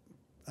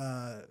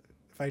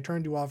I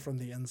turned you off from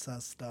the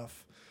incest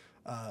stuff,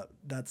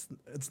 that's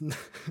it's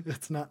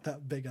it's not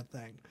that big a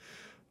thing.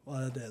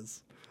 Well, it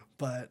is,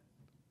 but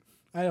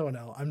I don't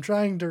know. I'm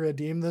trying to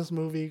redeem this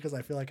movie because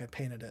I feel like I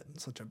painted it in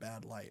such a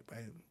bad light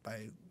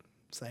by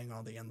saying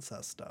all the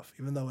incest stuff,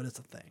 even though it is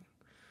a thing.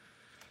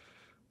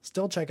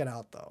 Still check it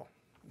out though.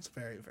 It's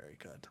very, very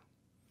good.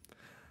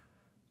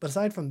 But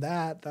aside from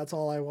that, that's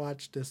all I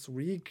watched this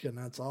week, and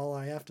that's all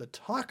I have to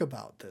talk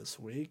about this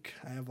week.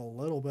 I have a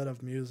little bit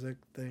of music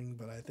thing,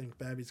 but I think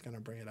Babby's going to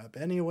bring it up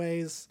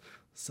anyways,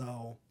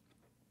 so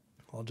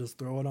I'll just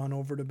throw it on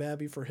over to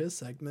Babby for his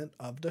segment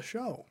of the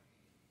show.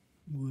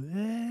 We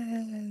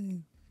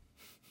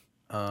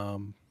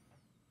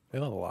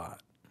have a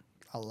lot.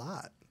 A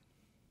lot.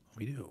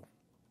 We do.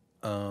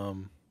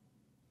 We'll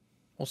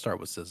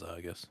start with SZA,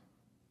 I guess.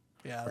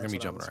 Yeah, we're gonna be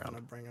jumping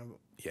around.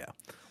 Yeah,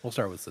 we'll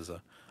start with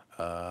SZA.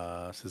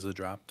 SZA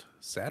dropped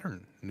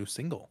Saturn, new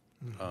single.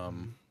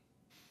 Mm-hmm.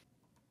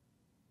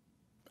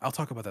 I'll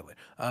talk about that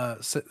later.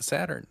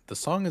 Saturn, the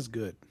song is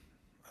good.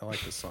 I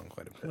like this song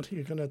quite a bit. What are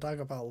you gonna talk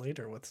about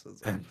later with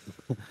SZA?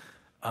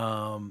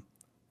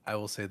 I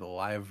will say the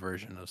live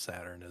version of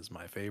Saturn is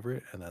my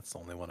favorite, and that's the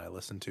only one I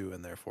listen to,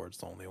 and therefore it's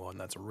the only one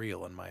that's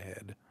real in my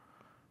head.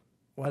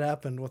 What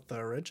happened with the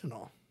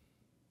original?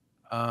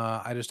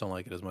 I just don't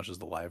like it as much as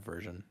the live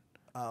version.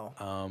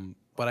 Oh.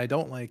 What I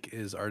don't like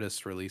is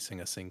artists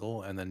releasing a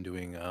single and then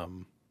doing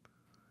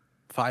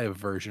 5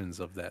 versions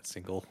of that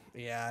single.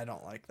 Yeah, I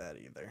don't like that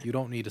either. You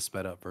don't need a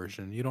sped up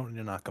version. You don't need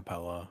an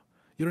acapella.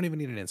 You don't even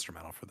need an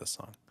instrumental for this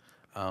song.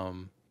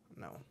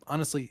 No.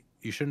 Honestly,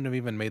 you shouldn't have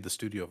even made the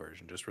studio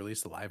version. Just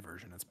release the live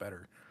version. It's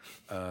better.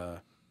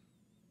 But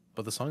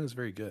the song is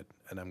very good,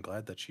 and I'm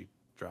glad that she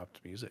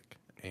dropped music.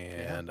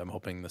 And I'm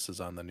hoping this is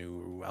on the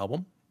new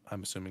album.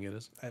 I'm assuming it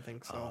is. I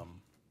think so.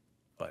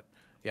 But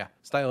yeah,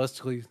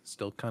 stylistically,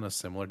 still kind of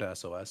similar to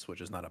SOS,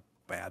 which is not a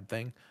bad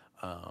thing.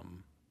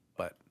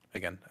 But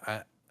again,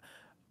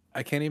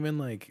 I can't even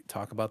like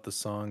talk about the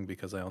song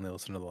because I only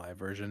listen to the live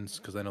versions,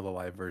 because I know the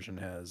live version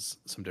has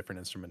some different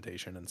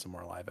instrumentation and some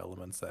more live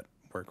elements that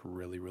work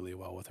really, really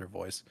well with her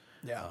voice.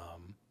 Yeah.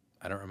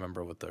 I don't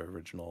remember what the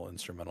original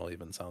instrumental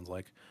even sounds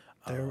like.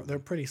 They're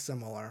pretty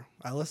similar.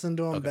 I listened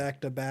to them back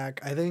to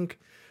back. I think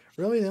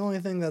really the only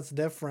thing that's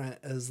different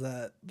is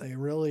that they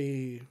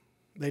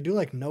do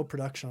like no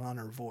production on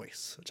her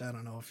voice, which I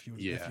don't know if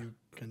you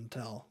can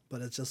tell,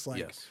 but it's just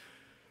like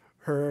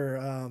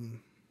her.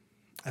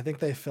 I think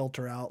they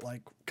filter out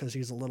like because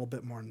she's a little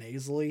bit more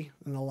nasally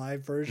in the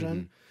live version.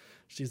 Mm-hmm.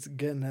 She's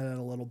getting it at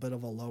a little bit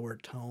of a lower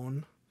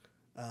tone.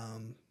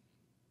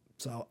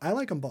 So I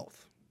like them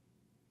both,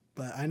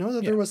 but I know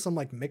that there was some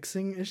like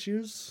mixing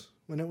issues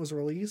when it was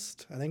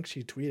released. I think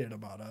she tweeted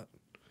about it.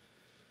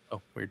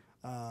 Oh, weird.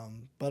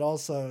 But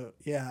also,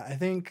 yeah, I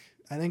think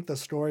the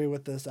story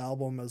with this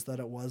album is that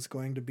it was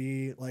going to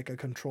be like a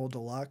Control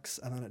Deluxe,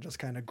 and then it just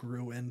kind of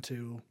grew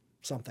into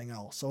something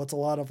else. So it's a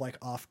lot of like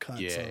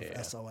offcuts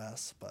of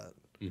SOS, but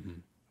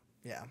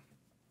yeah,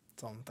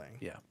 its own thing.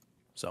 Yeah.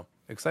 So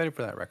excited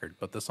for that record,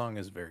 but the song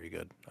is very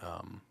good.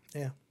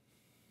 Yeah.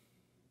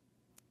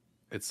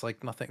 It's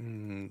like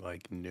nothing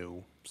like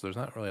new, so there's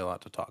not really a lot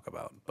to talk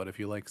about. But if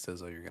you like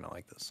SZA, you're gonna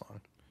like this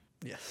song.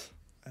 Yes,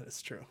 that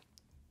is true.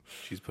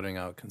 She's putting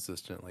out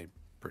consistently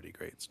pretty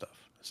great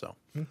stuff. So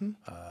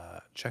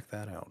check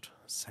that out.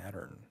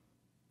 Saturn,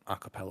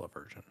 acapella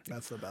version.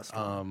 That's the best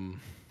one.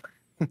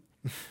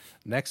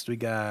 Next we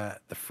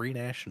got the Free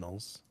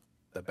Nationals,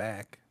 The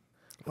Back,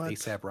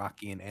 A$AP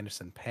Rocky and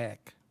Anderson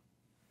 .Paak.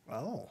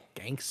 Oh,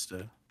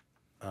 Gangsta.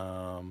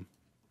 The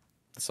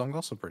song's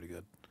also pretty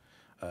good.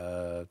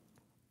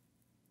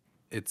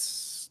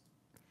 It's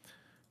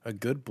a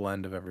good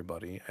blend of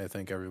everybody. I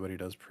think everybody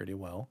does pretty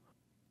well.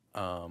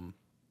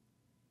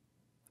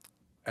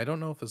 I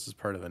don't know if this is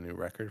part of a new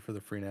record for the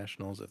Free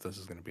Nationals, if this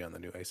is going to be on the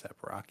new A$AP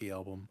Rocky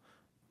album.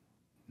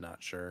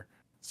 Not sure.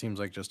 Seems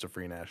like just a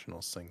Free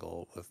Nationals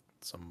single with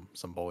some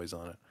boys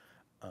on it.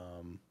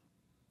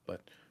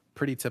 But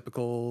pretty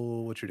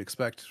typical what you'd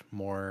expect.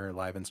 More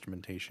live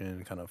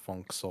instrumentation, kind of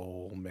funk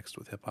soul mixed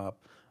with hip hop.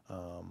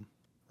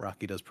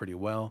 Rocky does pretty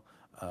well.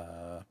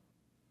 I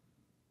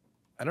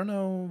don't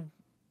know.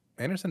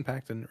 Anderson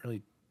 .Paak didn't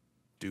really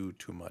do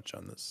too much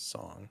on this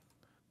song.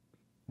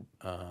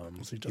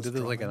 He did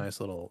like a nice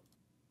little.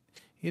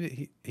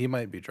 He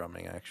might be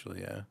drumming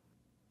actually. Yeah.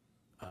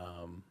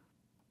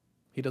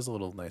 He does a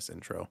little nice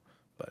intro,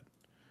 but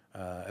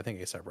I think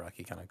A$AP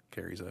Rocky kind of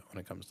carries it when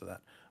it comes to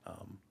that.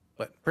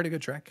 But pretty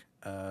good track.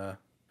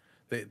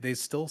 They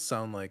still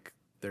sound like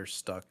they're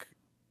stuck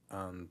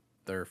on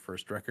their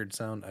first record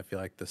sound. I feel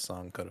like this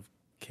song could have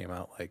came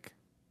out like,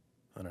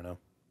 I don't know,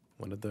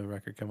 when did the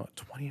record come out?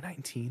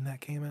 2019 that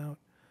came out.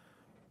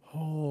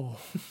 Oh,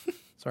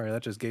 sorry,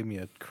 that just gave me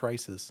a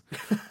crisis.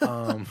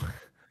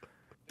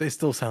 They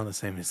still sound the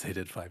same as they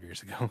did 5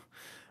 years ago.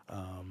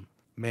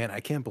 Man, I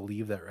can't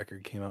believe that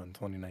record came out in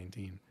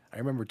 2019. I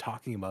remember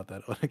talking about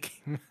that when it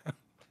came out.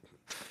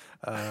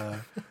 Uh,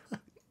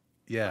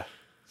 yeah.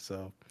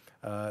 So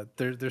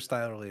their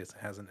style really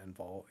hasn't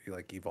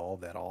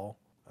evolved at all.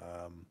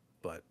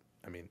 But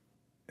I mean,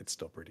 it's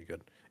still pretty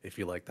good. If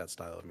you like that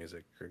style of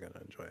music, you're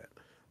gonna enjoy it.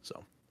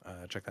 So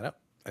check that out.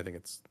 I think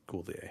it's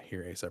cool to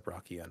hear ASAP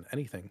Rocky on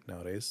anything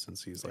nowadays,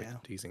 since he's like Yeah.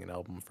 teasing an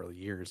album for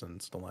years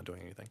and still not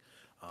doing anything.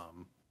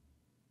 Um,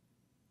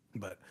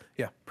 but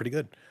yeah, pretty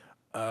good.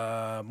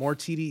 More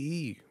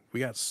TDE. We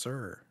got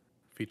Sir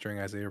featuring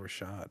Isaiah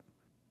Rashad,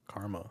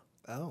 Karma.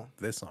 Oh.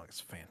 This song is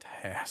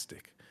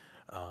fantastic.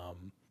 I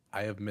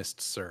have missed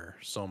Sir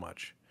so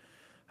much.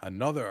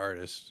 Another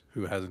artist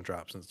who hasn't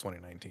dropped since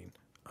 2019.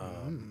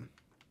 Mm.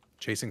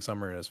 Chasing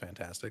Summer is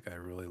fantastic. I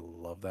really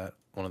love that.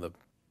 One of the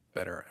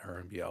better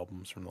R&B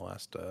albums from the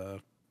last, I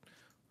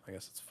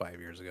guess it's 5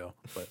 years ago,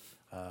 but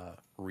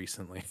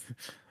recently.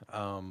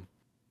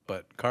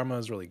 But Karma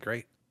is really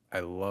great. I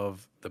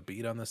love the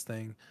beat on this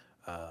thing.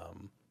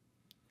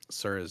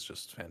 Sir is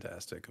just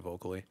fantastic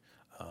vocally.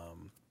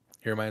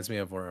 He reminds me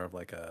of more of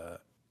like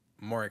a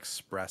more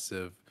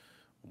expressive,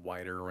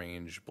 wider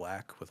range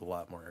Black with a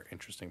lot more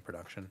interesting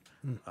production.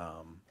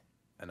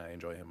 And I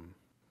enjoy him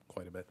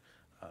quite a bit.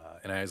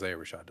 And Isaiah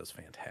Rashad does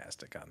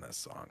fantastic on this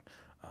song.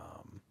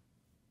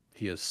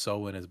 He is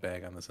so in his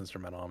bag on this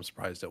instrumental. I'm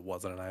surprised it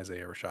wasn't an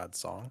Isaiah Rashad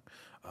song.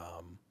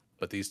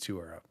 But these two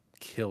are a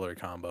killer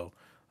combo.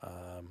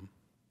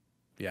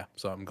 Yeah,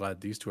 so I'm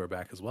glad these two are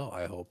back as well.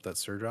 I hope that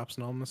Sir drops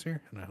an album this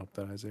year, and I hope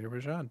that Isaiah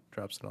Rashad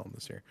drops an album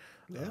this year.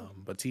 Yeah.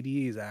 But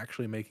TDE is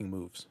actually making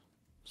moves,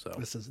 so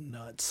This is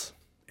nuts.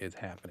 it's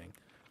happening.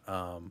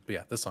 But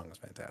yeah, this song is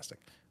fantastic.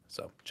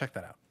 So check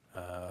that out.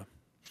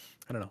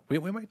 I don't know.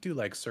 We might do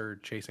like Sir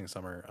Chasing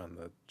Summer on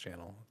the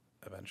channel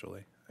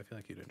eventually. I feel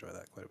like you'd enjoy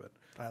that quite a bit.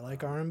 I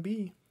like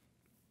R&B.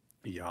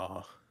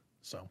 Yeah.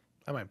 So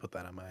I might put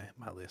that on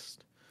my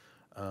list.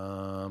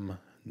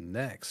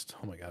 Next,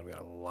 oh my god, we got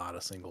a lot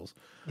of singles.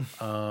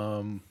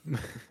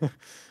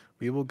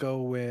 We will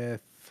go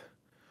with,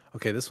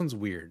 okay, this one's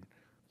weird.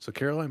 So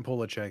Caroline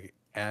Polachek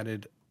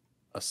added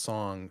a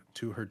song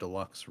to her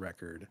deluxe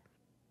record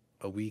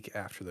a week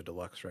after the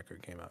deluxe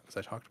record came out, because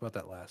I talked about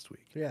that last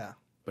week. Yeah.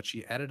 But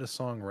she added a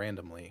song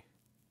randomly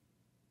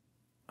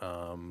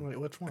Wait,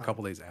 which a one?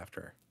 couple days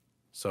after.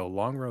 So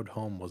Long Road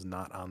Home was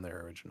not on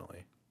there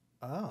originally.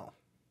 Oh.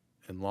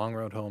 And Long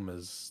Road Home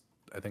is,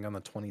 I think, on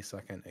the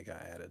 22nd it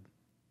got added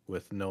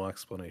with no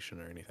explanation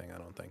or anything, I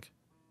don't think.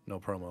 No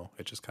promo.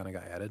 It just kind of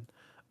got added.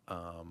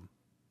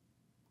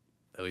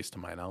 At least to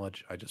my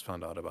knowledge. I just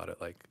found out about it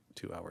like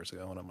 2 hours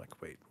ago, and I'm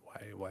like, wait,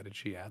 why did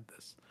she add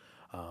this?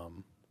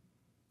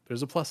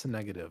 There's a plus and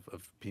negative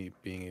of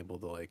being able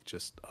to like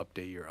just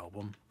update your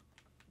album.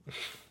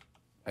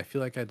 I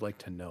feel like I'd like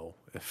to know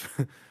if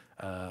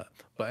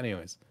but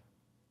anyways,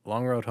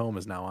 Long Road Home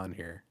is now on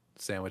here,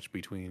 sandwiched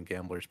between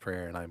Gambler's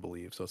Prayer and I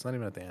Believe. So it's not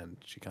even at the end.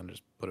 She kind of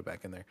just put it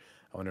back in there.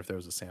 I wonder if there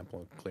was a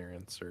sample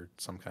clearance or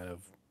some kind of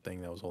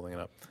thing that was holding it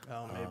up.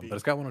 Oh, maybe. But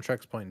it's got one of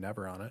Trek's Point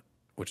Never on it,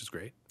 which is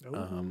great.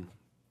 Ooh.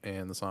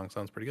 And the song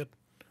sounds pretty good.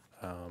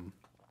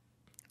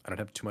 I don't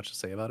have too much to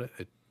say about it.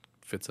 It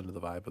fits into the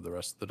vibe of the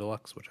rest of the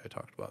deluxe, which I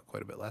talked about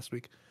quite a bit last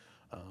week.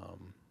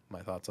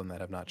 My thoughts on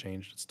that have not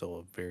changed. It's still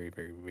a very,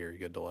 very, very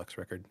good deluxe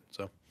record.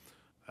 So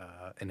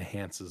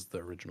enhances the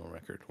original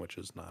record, which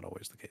is not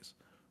always the case.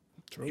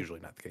 True. Usually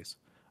not the case.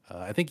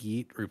 I think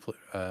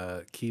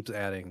Yeet keeps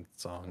adding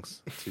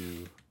songs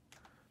to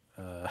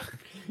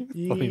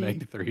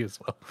 2093 as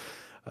well.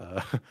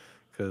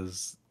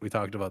 Because we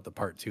talked about the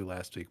part 2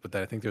 last week, but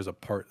then I think there's a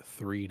part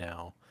 3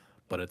 now,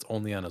 but it's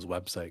only on his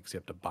website because you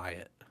have to buy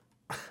it.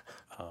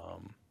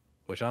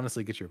 Which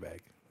honestly gets your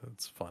bag.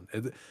 It's fun.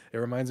 It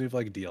reminds me of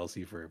like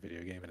DLC for a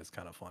video game, and it's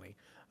kind of funny.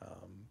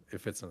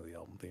 It fits into the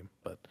album theme,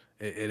 but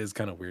it is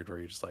kind of weird where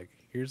you're just like,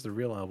 here's the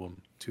real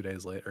album 2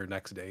 days later, or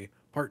next day,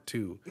 part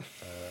 2,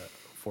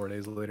 4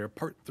 days later,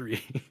 part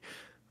 3.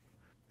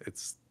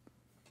 It's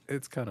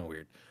kind of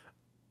weird.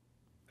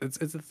 It's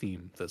a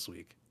theme this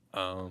week.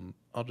 I'll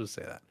just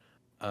say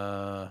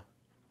that.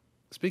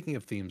 Speaking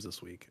of themes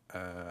this week,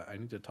 I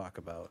need to talk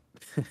about.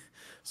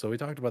 So we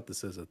talked about the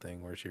SZA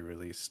thing where she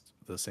released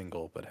the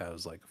single but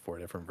has like 4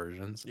 different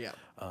versions. Yeah.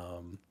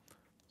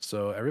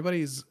 So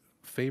everybody's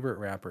favorite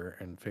rapper,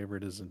 and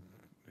favorite is in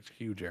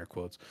huge air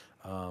quotes,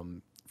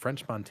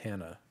 French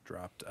Montana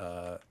dropped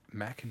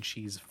Mac and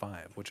Cheese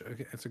 5, which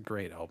it's a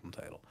great album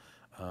title.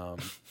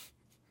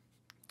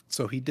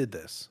 So he did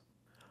this,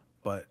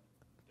 but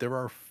there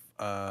are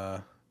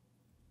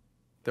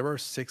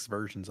 6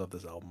 versions of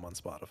this album on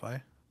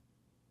Spotify.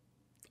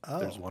 Oh.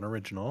 There's one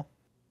original.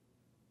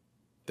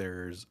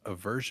 There's a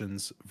version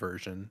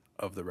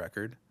of the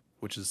record,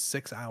 which is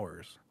 6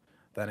 hours.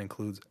 That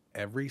includes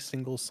every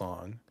single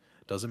song.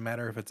 Doesn't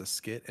matter if it's a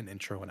skit, an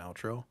intro, and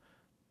outro.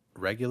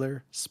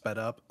 Regular, sped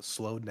up,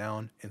 slowed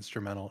down,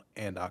 instrumental,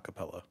 and a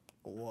cappella.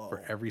 Whoa.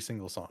 For every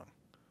single song.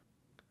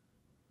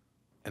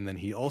 And then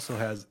he also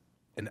has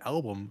an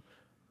album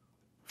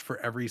for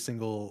every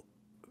single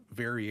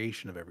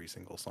variation of every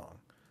single song.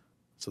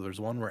 So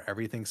there's one where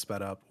everything's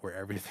sped up, where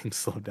everything's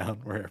slowed down,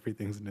 where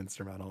everything's an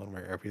instrumental, and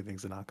where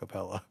everything's an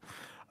acapella.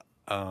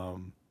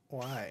 Um,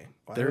 Why?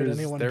 Why there would is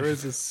anyone there do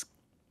is a that?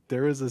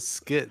 there is a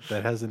skit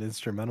that has an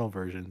instrumental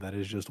version that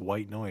is just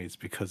white noise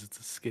because it's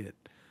a skit.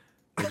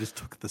 They just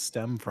took the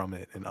stem from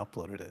it and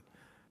uploaded it.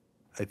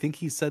 I think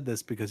he said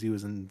this because he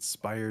was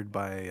inspired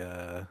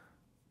by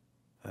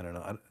I don't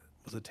know.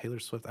 Was it Taylor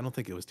Swift? I don't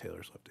think it was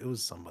Taylor Swift. It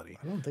was somebody.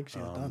 I don't think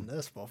she's done Um,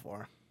 this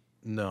before.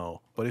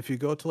 no, but if you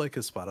go to like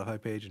his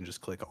Spotify page and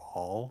just click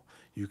all,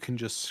 you can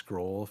just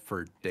scroll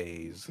for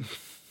days,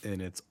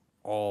 and it's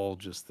all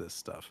just this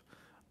stuff.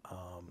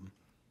 Um,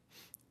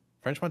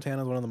 French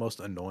Montana is one of the most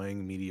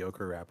annoying,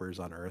 mediocre rappers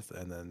on earth,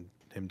 and then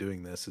him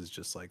doing this is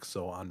just like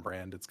so on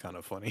brand. It's kind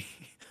of funny.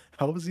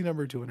 How was he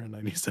number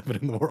 297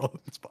 in the world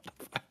on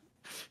Spotify?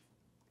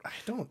 I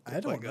Oh my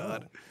don't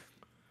god.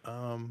 know.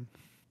 Um,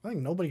 I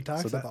think nobody so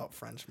talks that about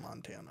French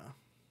Montana.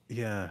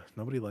 Yeah,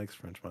 nobody likes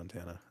French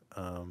Montana.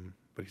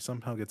 But he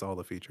somehow gets all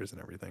the features and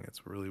everything.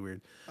 It's really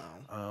weird.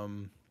 Oh,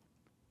 Um,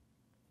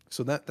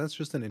 so that's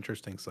just an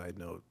interesting side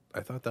note. I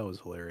thought that was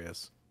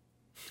hilarious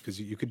because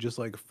you could just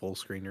like full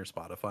screen your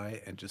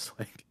Spotify and just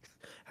like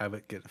have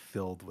it get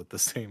filled with the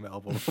same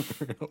album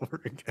over and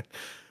over again.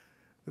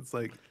 It's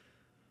like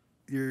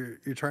you're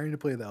trying to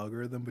play the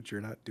algorithm, but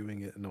you're not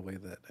doing it in a way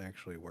that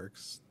actually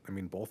works. I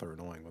mean, both are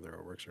annoying whether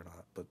it works or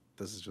not, but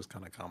this is just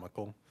kind of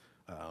comical.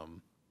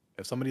 Um,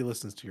 if somebody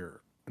listens to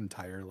your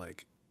entire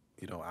like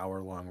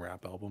hour long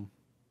rap album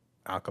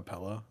a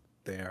cappella,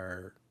 they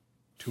are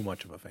too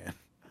much of a fan.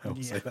 I will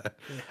yeah, say that.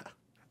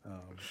 yeah,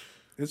 Um,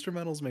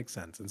 Instrumentals make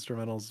sense.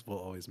 Instrumentals will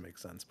always make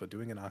sense, but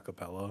doing an a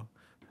cappella,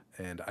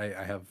 and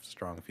I have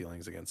strong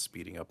feelings against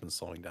speeding up and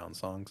slowing down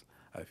songs.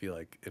 I feel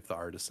like if the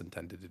artists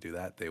intended to do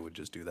that, they would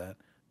just do that.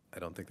 I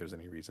don't think there's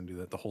any reason to do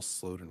that. The whole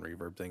slowed and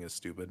reverb thing is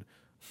stupid.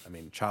 I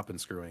mean, chop and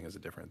screwing is a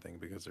different thing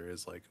because there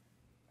is like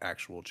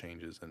actual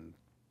changes in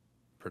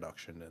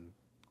production and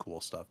cool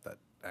stuff that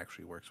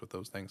actually works with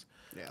those things.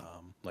 yeah.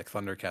 Like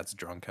Thundercats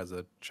Drunk has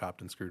a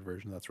chopped and screwed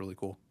version that's really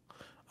cool.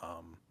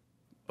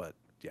 But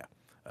yeah,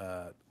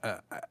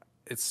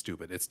 it's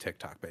stupid. It's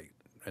TikTok bait,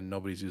 and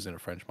nobody's using a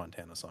French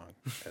Montana song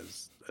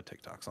as a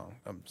TikTok song.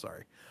 I'm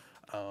sorry,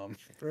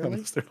 Really?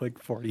 unless they're like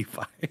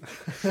 45.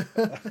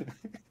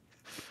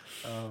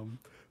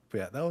 But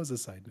yeah, that was a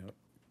side note.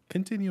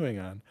 Continuing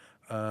on.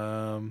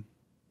 Um,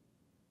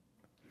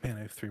 Man,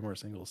 I have three more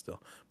singles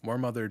still. More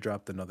Mother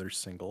dropped another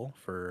single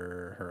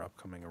for her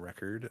upcoming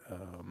record.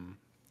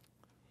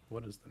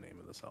 What is the name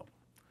of this album?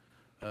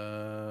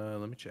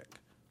 Let me check.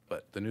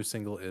 But the new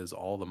single is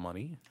All the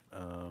Money.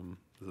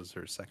 This is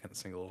her second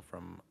single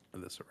from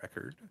this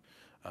record.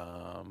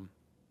 Um,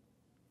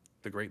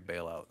 the Great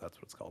Bailout, that's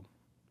what it's called.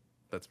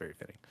 That's very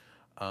fitting.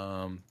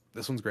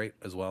 This one's great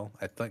as well.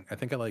 I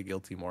think I like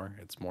Guilty more.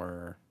 It's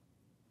more,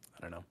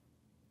 I don't know.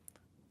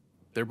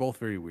 They're both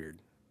very weird.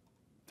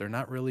 They're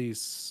not really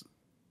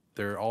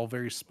they're all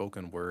very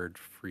spoken word,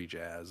 free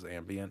jazz,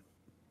 ambient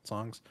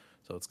songs.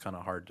 So it's kind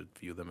of hard to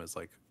view them as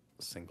like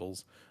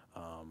singles.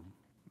 Um,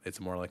 it's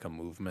more like a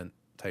movement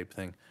type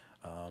thing.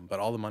 But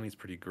All the Money's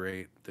pretty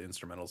great. The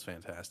instrumental's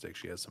fantastic.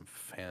 She has some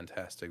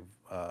fantastic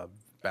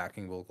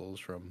backing vocals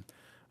from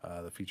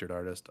the featured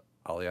artist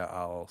Alia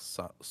Al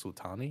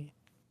Sultani,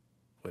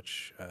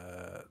 which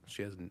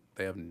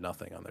they have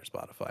nothing on their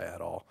Spotify at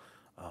all,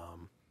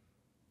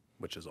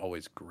 which is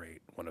always great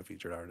when a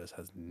featured artist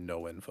has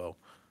no info.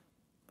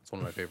 It's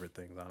one of my favorite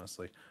things,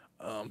 honestly.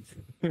 Um,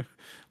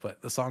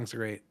 but the song's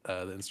great.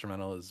 The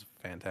instrumental is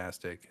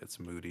fantastic. It's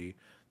moody.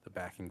 The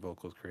backing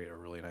vocals create a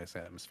really nice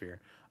atmosphere.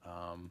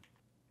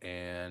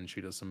 And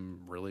she does some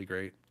really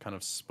great kind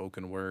of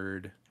spoken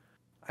word.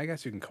 I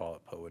guess you can call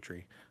it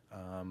poetry.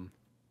 Um,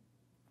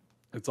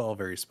 it's all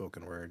very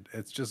spoken word.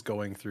 It's just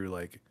going through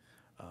like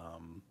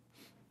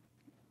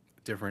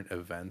different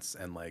events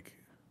and like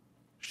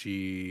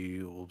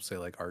she will say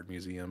like art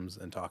museums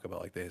and talk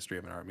about like the history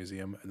of an art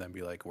museum and then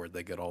be like where'd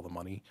they get all the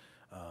money,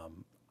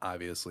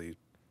 obviously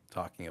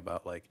talking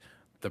about like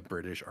the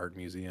British Art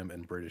Museum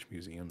and British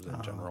museums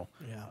in general,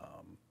 Yeah.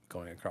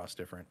 going across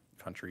different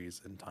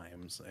countries and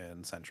times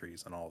and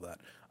centuries and all of that.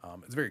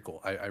 It's very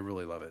cool. I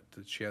really love it.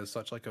 She has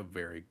such like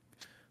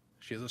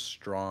she has a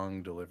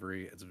strong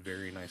delivery. It's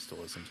very nice to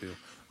listen to.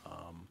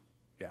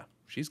 Yeah,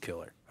 she's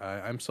killer.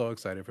 I'm so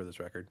excited for this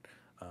record.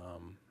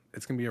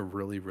 It's gonna be a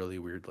really, really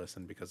weird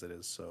listen because it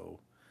is so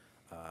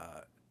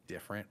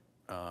different.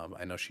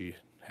 I know she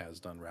has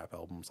done rap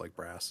albums like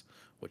Brass,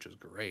 which is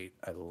great.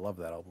 I love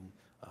that album.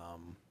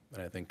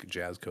 And I think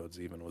Jazz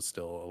Codes even was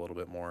still a little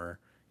bit more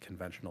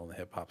conventional in the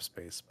hip hop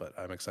space. But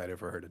I'm excited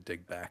for her to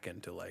dig back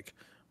into like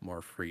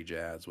more free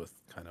jazz with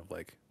kind of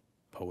like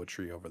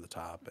poetry over the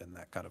top and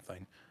that kind of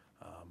thing.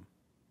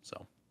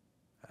 So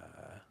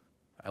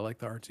I like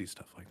the artsy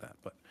stuff like that.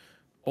 But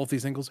both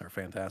these singles are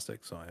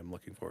fantastic, so I'm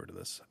looking forward to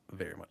this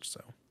very much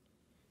so.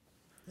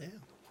 Yeah.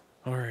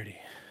 Alrighty,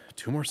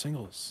 two more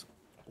singles.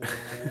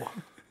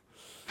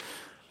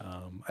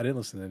 I didn't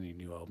listen to any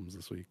new albums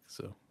this week,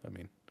 so I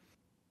mean,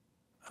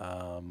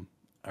 all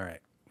right,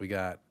 we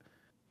got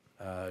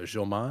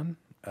Joman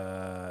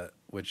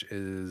which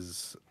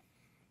is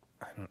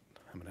I don't.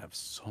 I'm gonna have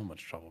so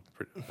much trouble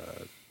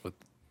with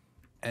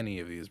any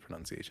of these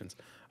pronunciations.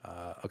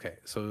 Okay,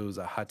 so it was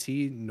a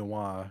Hati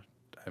Noir.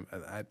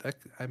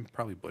 I'm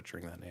probably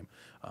butchering that name,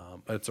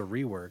 but it's a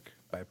rework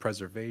by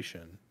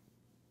Preservation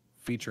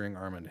featuring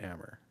Armand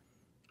Hammer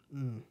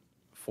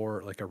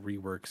for like a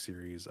rework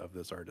series of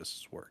this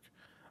artist's work.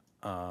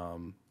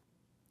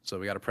 So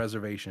we got a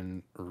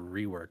Preservation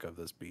rework of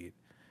this beat.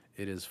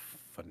 It is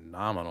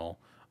phenomenal.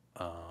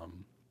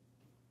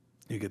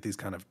 You get these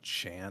kind of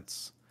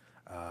chants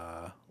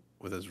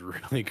with this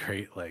really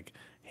great like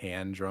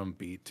hand drum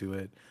beat to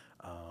it.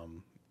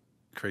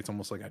 Creates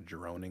almost like a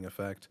droning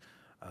effect.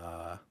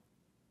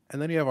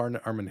 And then you have Arm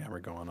 & Hammer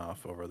going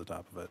off over the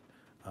top of it.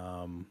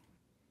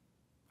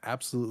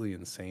 Absolutely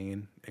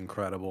insane,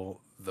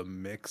 incredible. The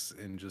mix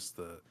and just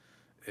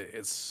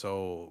it's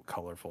so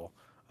colorful.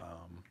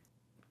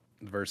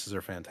 The verses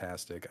are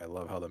fantastic. I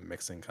love how the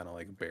mixing kind of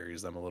like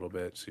buries them a little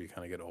bit, so you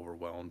kind of get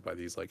overwhelmed by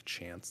these like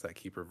chants that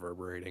keep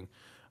reverberating.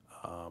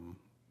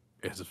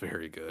 It's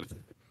very good.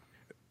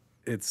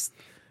 It's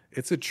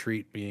it's a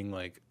treat being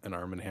like an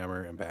Arm and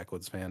Hammer and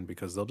Backwoods fan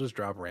because they'll just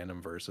drop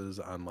random verses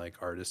on like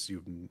artists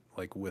you've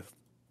like with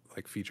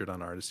like featured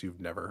on artists you've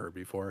never heard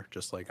before,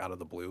 just like out of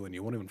the blue, and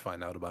you won't even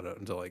find out about it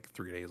until like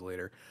 3 days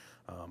later,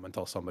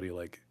 until somebody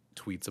like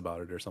tweets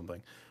about it or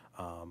something.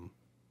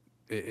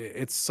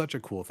 It's such a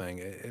cool thing.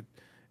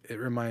 It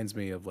reminds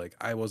me of like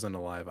I wasn't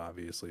alive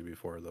obviously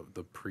before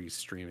the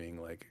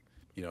pre-streaming like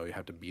you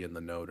have to be in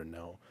the know to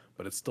know,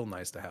 but it's still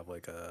nice to have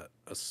like a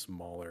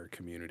smaller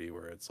community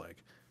where it's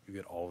like you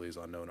get all these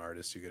unknown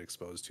artists you get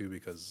exposed to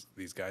because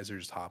these guys are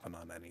just hopping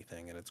on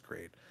anything and it's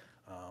great.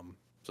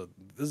 So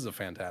this is a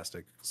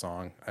fantastic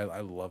song.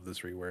 I love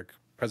this rework.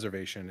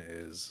 Preservation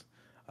is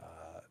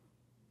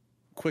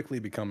quickly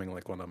becoming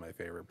like one of my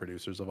favorite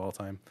producers of all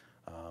time.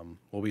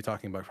 We'll be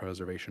talking about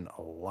Preservation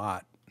a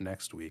lot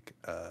next week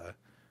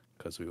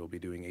because we will be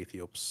doing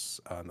Aethiopes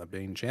on the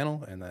main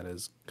channel, and that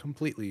is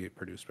completely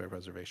produced by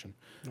Preservation.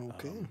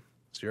 Okay.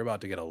 So you're about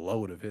to get a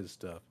load of his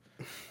stuff.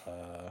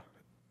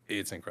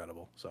 It's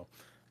incredible. So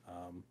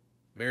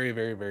very,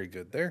 very, very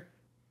good there.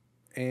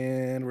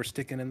 And we're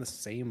sticking in the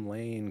same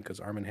lane because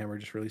Arm & Hammer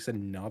just released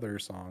another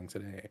song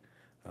today.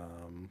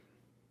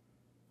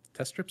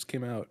 Test Strips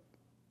came out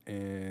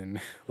in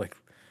like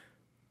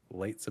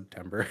late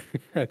September,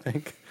 I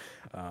think,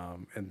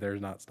 and they're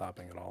not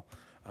stopping at all.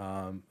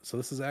 So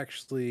this is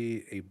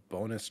actually a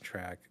bonus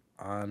track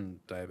on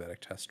Diabetic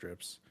Test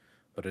Strips,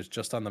 but it's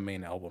just on the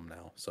main album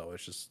now. So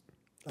it's just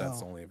that's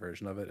the Oh. only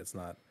version of it. It's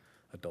not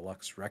a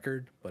deluxe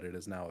record, but it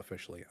is now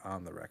officially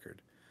on the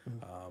record.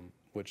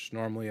 Which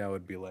normally I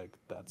would be like,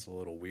 that's a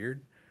little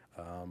weird,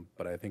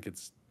 but I think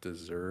it's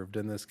deserved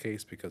in this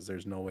case because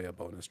there's no way a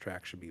bonus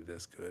track should be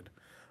this good.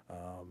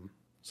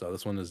 So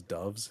this one is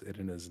Doves. It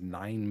is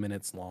 9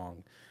 minutes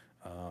long.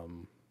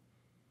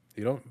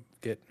 You don't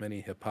get many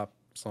hip hop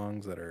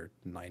songs that are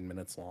 9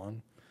 minutes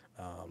long,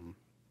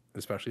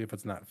 especially if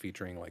it's not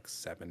featuring like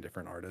 7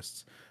 different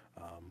artists.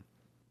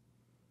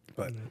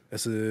 But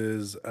this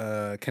is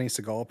Kenny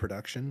Segal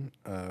production,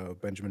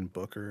 Benjamin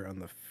Booker on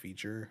the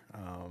feature.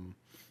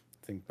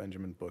 I think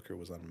Benjamin Booker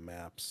was on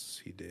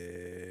Maps. He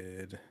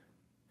did,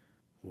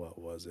 what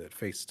was it?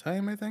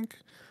 FaceTime, I think.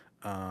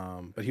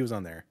 But he was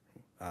on there.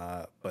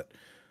 But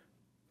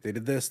they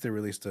did this. They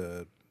released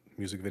a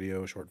music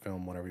video, short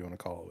film, whatever you want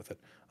to call it, with it.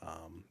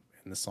 And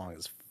this song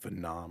is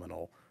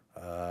phenomenal.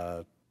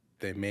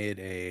 They made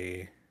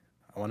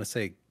I want to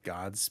say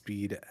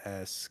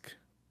Godspeed-esque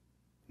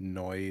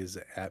noise,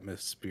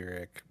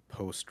 atmospheric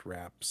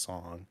post-rap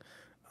song.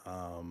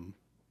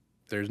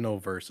 There's no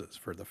verses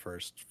for the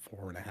first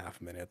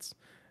 4.5 minutes.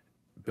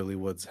 Billy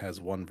Woods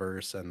has one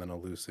verse, and then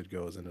Elucid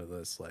goes into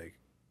this like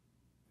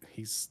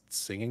he's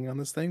singing on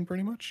this thing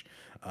pretty much,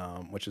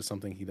 which is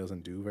something he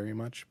doesn't do very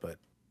much. But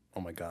oh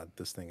my god,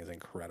 this thing is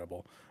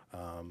incredible.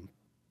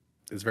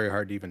 It's very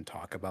hard to even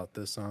talk about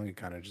this song. You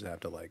kind of just have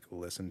to like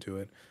listen to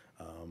it.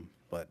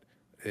 But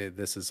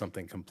this is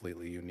something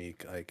completely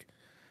unique. Like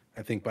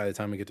I think by the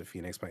time we get to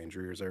Phoenix by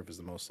Injury Reserve is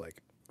the most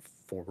like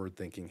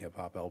forward-thinking hip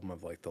hop album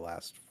of like the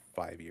last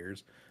 5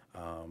 years,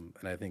 and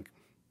I think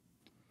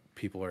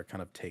people are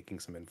kind of taking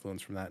some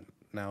influence from that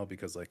now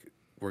because like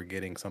we're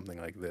getting something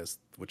like this,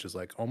 which is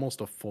like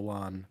almost a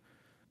full-on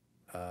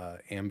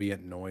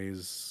ambient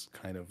noise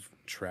kind of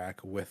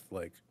track with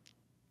like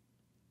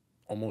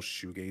almost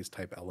shoegaze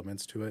type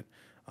elements to it,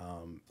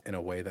 in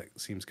a way that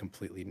seems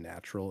completely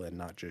natural and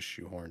not just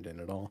shoehorned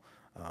in at all.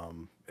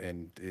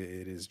 And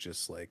it is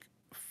just like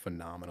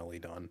phenomenally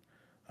done.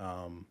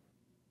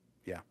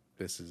 Yeah,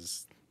 this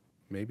is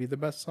maybe the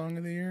best song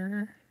of the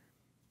year.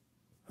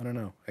 I don't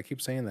know. I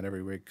keep saying that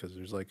every week because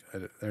there's like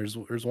there's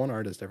one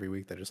artist every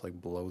week that just like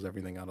blows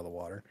everything out of the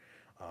water.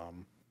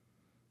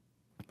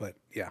 But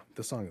yeah,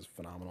 this song is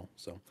phenomenal.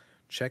 So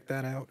check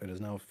that out. It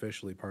is now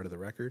officially part of the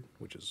record,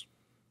 which is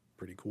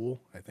pretty cool.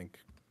 I think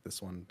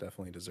this one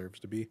definitely deserves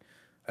to be.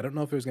 I don't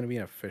know if there's going to be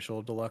an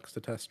official deluxe to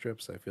Test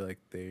Strips. I feel like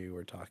they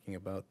were talking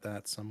about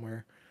that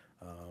somewhere.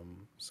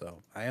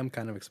 So I am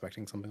kind of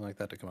expecting something like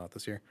that to come out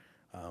this year.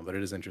 But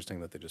it is interesting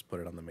that they just put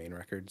it on the main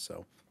record.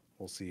 So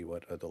we'll see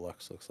what a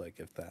deluxe looks like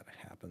if that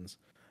happens.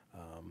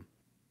 Um,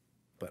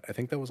 but I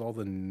think that was all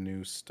the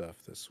new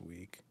stuff this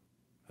week.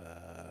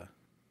 Uh,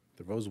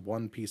 there was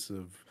one piece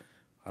of,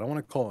 I don't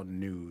want to call it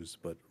news,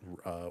 but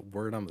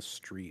word on the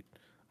street.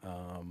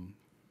 Um,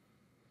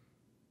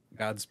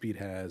 Godspeed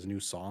has new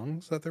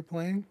songs that they're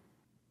playing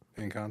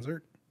in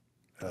concert.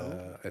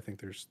 Oh, I think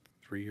there's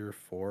 3 or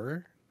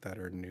 4 that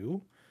are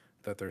new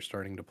that they're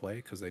starting to play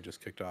because they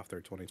just kicked off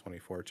their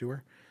 2024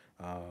 tour.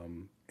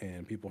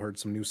 And people heard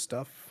some new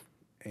stuff,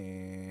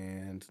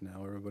 and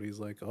now everybody's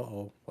like,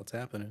 "Oh, what's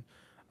happening?"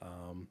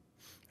 Um,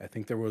 I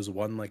think there was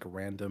one like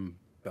random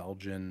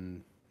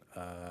Belgian,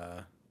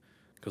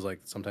 because like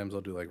sometimes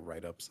they'll do like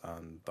write ups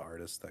on the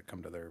artists that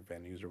come to their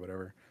venues or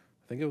whatever.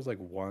 I think it was like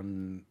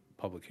one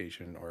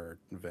publication or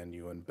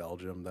venue in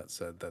Belgium that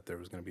said that there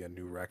was going to be a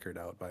new record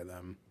out by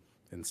them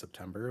in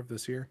September of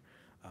this year,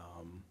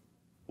 um,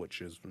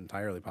 which is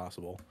entirely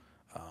possible.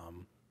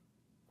 Um,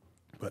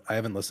 but I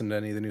haven't listened to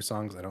any of the new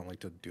songs. I don't like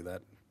to do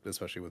that,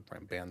 especially with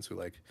bands who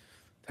like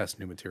test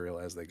new material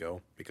as they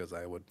go, because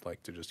I would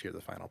like to just hear the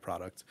final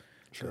product.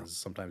 sure. Because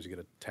sometimes you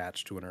get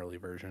attached to an early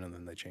version and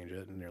then they change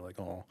it, and you're like,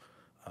 oh.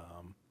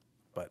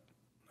 But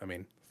I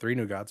mean, 3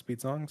 new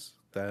Godspeed songs.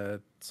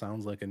 That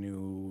sounds like a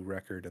new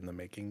record in the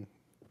making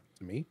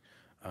to me,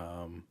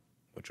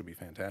 which would be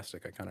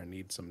fantastic. I kind of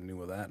need some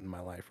new of that in my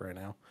life right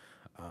now.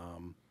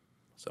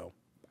 So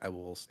I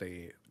will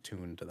stay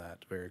tuned to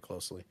that very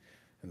closely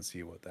and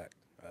see what that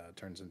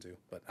turns into.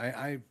 But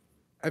I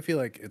feel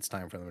like it's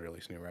time for them to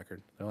release a new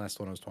record. The last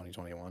one was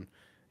 2021,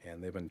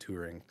 and they've been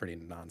touring pretty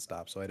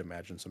nonstop. So I'd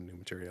imagine some new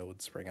material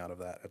would spring out of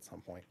that at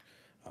some point.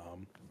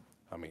 Um,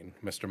 I mean,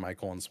 Mr.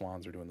 Michael and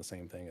Swans are doing the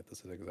same thing at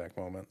this exact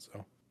moment.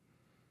 So,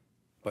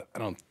 but I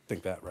don't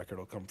think that record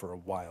will come for a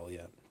while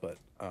yet. But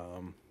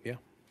yeah,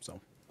 so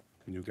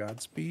new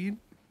Godspeed,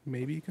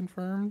 maybe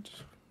confirmed.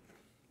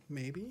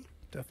 Maybe.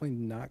 Definitely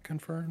not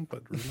confirmed,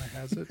 but rumor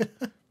has it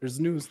there's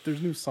new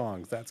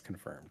songs that's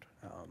confirmed.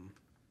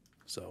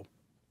 So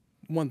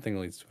one thing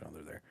leads to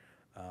another there.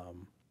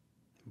 Um,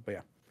 but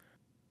yeah,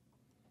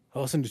 I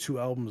listened to 2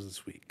 albums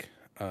this week.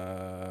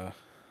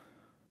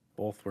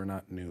 Both were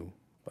not new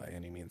by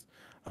any means.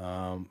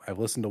 I've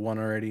listened to one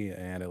already,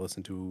 and I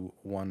listened to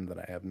one that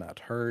I have not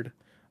heard.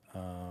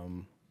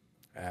 Um,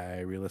 I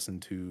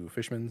re-listened to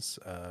Fishman's.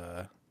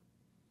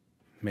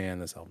 Man,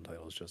 this album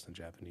title is just in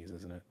Japanese,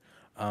 isn't it?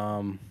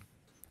 Um,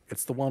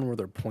 it's the one where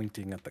they're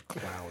pointing at the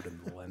cloud and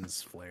the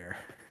lens flare.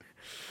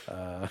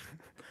 Uh,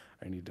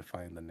 I need to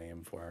find the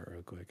name for it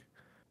real quick,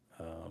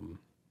 um,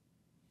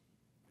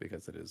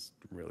 because it is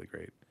really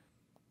great.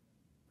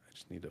 I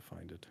just need to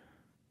find it.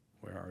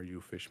 Where are you,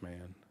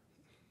 Fishman?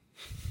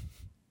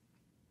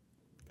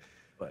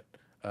 But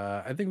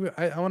I think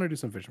I want to do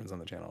some Fishmans on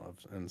the channel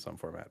in some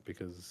format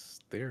because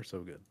they are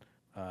so good.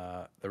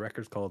 The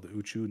record's called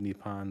Uchu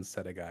Nippon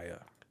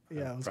Setagaya.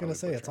 Yeah, I'm I was gonna probably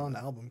say it's butchering on the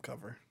that. album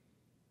cover.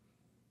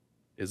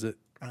 Is it?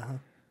 Uh huh.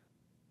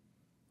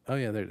 Oh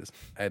yeah, there it is.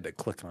 I had to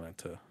click on it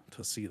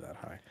to see that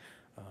high.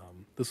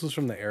 This was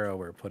from the era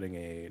where putting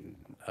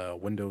a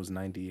Windows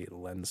 98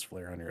 lens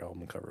flare on your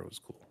album cover was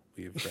cool.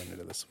 We've ran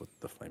into this with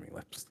the Flaming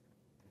Lips.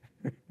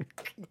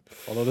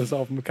 Although this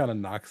album kind of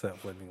knocks that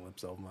Flaming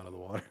Lips album out of the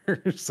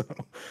water. So,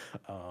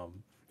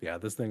 yeah,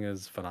 this thing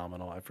is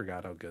phenomenal. I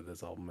forgot how good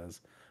this album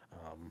is.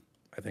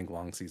 I think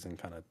Long Season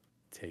kind of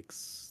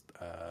takes,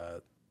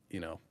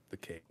 the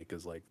cake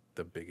is like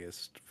the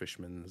biggest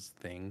Fishman's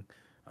thing,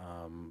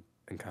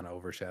 and kind of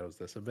overshadows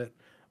this a bit.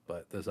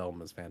 But this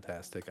album is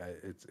fantastic.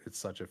 It's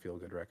such a feel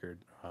good record.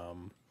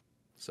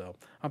 So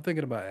I'm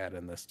thinking about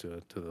adding this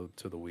to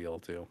the wheel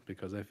too,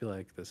 because I feel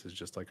like this is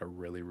just like a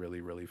really really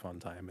really fun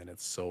time, and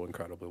it's so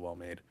incredibly well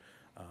made.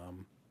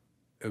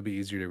 It would be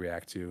easier to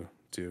react to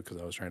too, because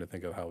I was trying to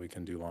think of how we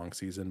can do Long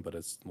Season, but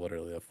it's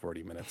literally a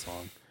 40-minute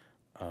song.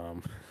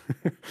 Um,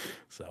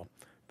 so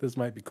this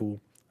might be cool.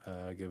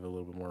 Give it a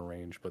little bit more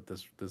range, but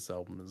this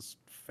album is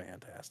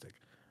fantastic.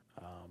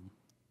 Um,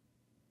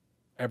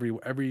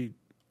 every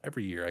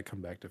year I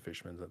come back to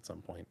Fishman's at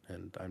some point,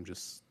 and I'm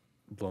just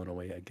blown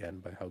away again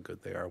by how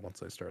good they are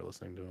once I start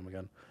listening to them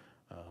again.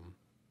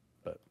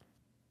 But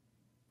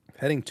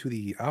heading to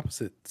the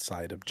opposite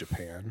side of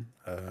Japan,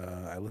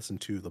 I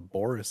listened to the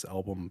Boris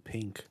album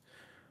Pink.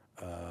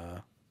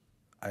 I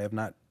have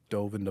not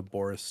dove into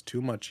Boris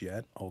too much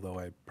yet, although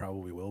I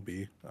probably will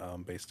be,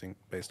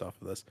 based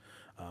off of this.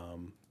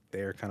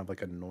 They are kind of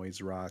like a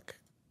noise rock,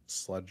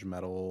 sludge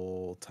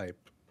metal type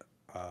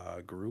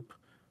group.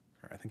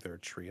 Or I think they're a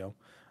trio.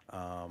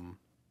 Um,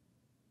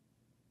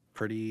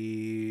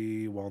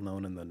 Pretty well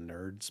known in the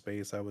nerd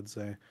space, I would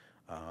say.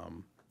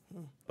 Um,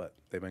 but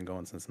they've been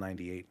going since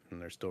 '98, and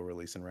they're still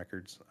releasing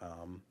records.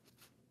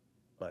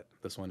 But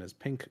this one is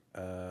Pink,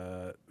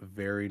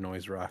 very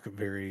noise rock,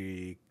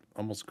 very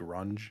almost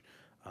grunge,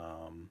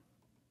 um,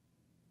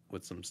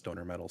 with some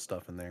stoner metal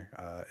stuff in there.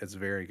 It's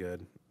very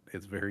good.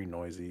 It's very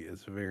noisy.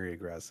 It's very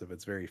aggressive.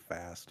 It's very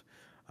fast.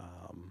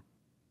 Um,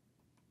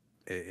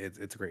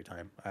 it's a great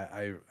time.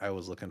 I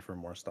was looking for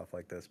more stuff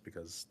like this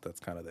because that's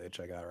kind of the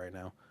itch I got right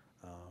now.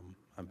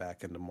 I'm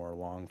back into more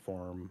long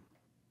form,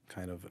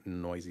 kind of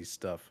noisy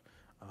stuff.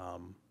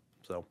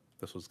 So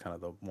this was kind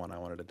of the one I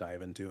wanted to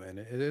dive into, and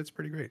it's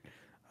pretty great.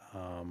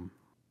 Um,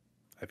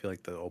 I feel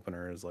like the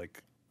opener is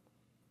like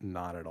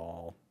not at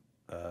all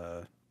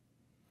uh,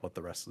 what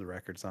the rest of the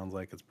record sounds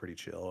like. It's pretty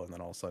chill, and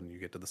then all of a sudden you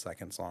get to the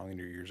second song and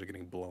your ears are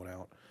getting blown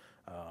out,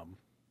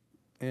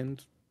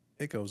 and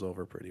it goes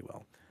over pretty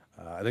well.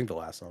 I think the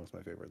last song is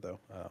my favorite though.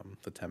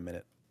 The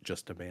 10-minute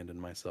 "Just Abandon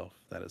Myself"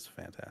 that is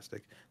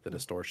fantastic. The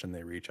distortion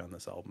they reach on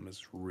this album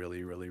is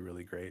really, really,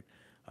 really great.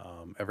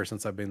 Ever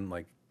since I've been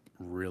like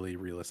really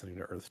re-listening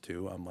to Earth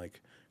 2, I'm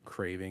like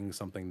craving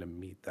something to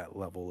meet that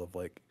level of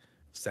like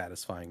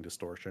satisfying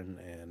distortion,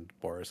 and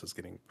Boris is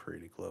getting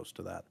pretty close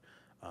to that.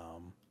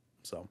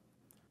 So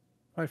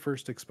my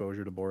first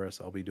exposure to Boris,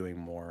 I'll be doing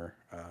more.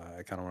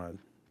 I kind of want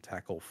to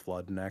tackle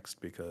Flood next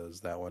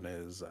because that one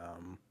is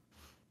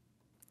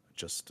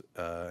just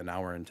an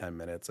hour and 10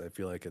 minutes. I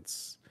feel like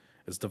it's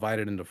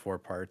divided into four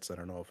parts. I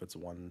don't know if it's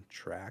one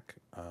track,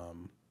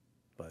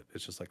 but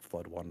it's just like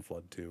Flood 1,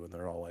 Flood 2, and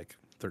they're all like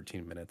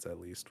 13 minutes at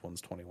least.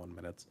 One's 21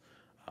 minutes.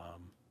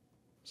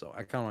 So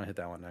I kind of want to hit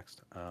that one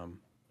next.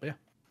 But yeah,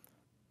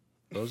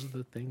 those are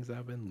the things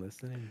I've been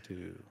listening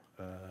to.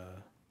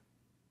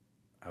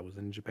 I was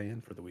in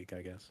Japan for the week,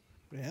 I guess.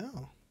 Yeah.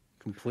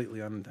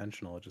 Completely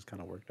unintentional. It just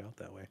kind of worked out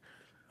that way.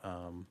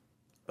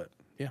 But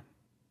yeah,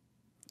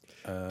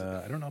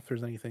 I don't know if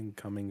there's anything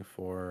coming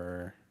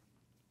for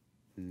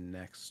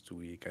next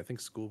week. I think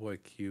Schoolboy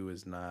Q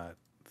is not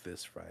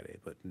this Friday,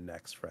 but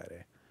next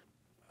Friday.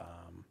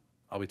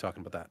 I'll be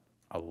talking about that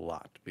a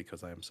lot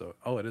because I am so.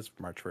 Oh, it is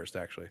March 1st,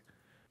 actually.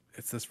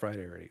 It's this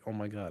Friday already. Oh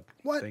my God.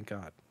 What? Thank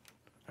God.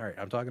 All right.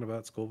 I'm talking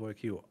about Schoolboy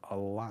Q a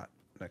lot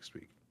next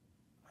week.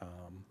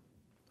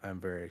 I'm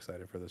very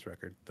excited for this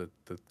record. The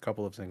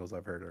couple of singles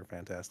I've heard are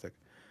fantastic.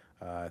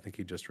 I think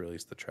he just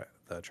released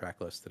the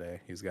track list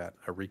today. He's got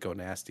a Rico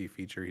Nasty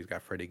feature. He's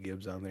got Freddie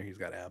Gibbs on there. He's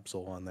got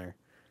Absol on there.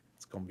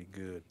 It's gonna be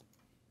good.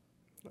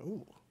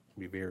 Oh.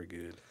 Be very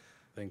good.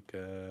 I think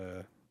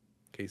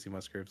Casey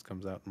Musgraves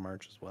comes out in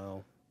March as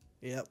well.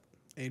 Yep.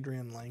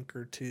 Adrian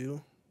Lanker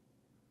too.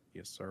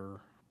 Yes, sir.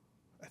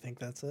 I think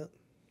that's it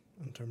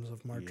in terms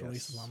of March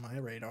releases on my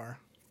radar.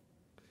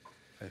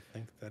 I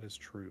think that is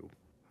true.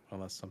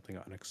 Unless something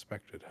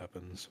unexpected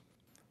happens,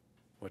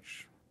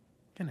 which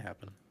can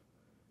happen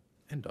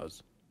and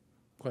does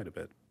quite a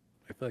bit.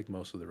 I feel like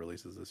most of the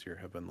releases this year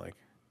have been like,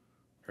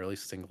 or at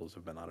least singles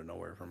have been out of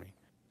nowhere for me.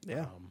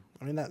 Yeah.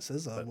 I mean, that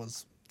SZA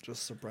was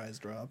just surprise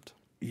dropped.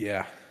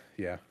 Yeah,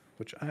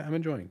 which I'm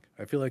enjoying.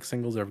 I feel like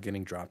singles are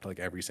getting dropped like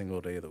every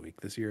single day of the week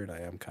this year, and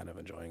I am kind of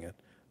enjoying it.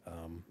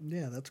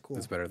 Yeah, that's cool.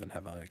 It's better than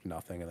having like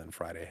nothing, and then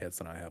Friday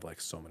hits, and I have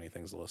like so many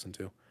things to listen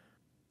to.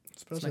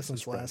 Especially nice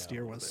since last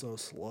year was so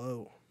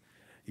slow.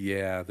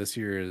 Yeah, this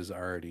year is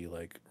already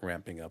like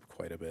ramping up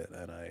quite a bit,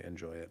 and I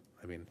enjoy it.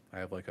 I mean, I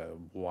have like a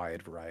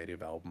wide variety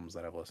of albums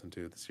that I've listened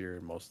to this year.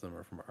 Most of them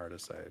are from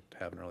artists I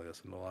haven't really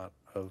listened to a lot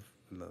of.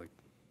 And like,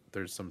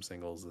 there's some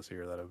singles this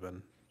year that have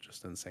been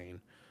just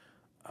insane.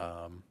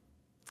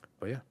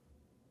 But yeah,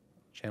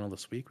 channel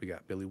this week we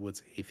got Billy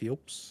Wood's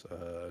Ethiops.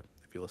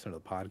 If you listen to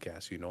the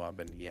podcast, you know I've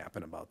been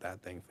yapping about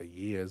that thing for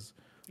years.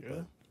 Yeah. But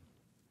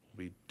we'll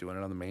be doing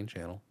it on the main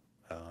channel.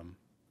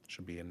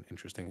 Should be an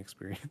interesting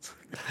experience.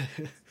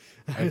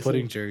 I'm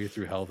putting Jerry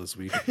through hell this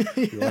week.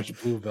 We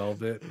watched Blue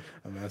Velvet.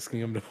 I'm asking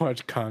him to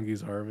watch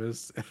Kongi's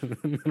Harvest, and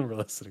then we're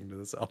listening to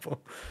this album.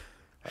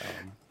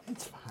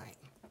 It's fine.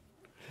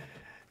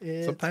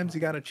 Sometimes you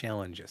got to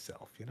challenge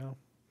yourself, you know?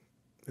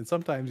 And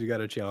sometimes you got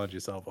to challenge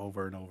yourself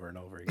over and over and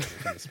over again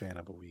in the span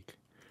of a week.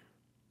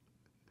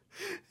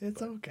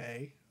 It's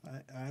okay.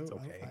 I'm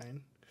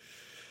fine.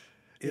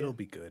 It'll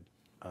be good.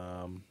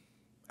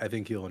 I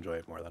think you'll enjoy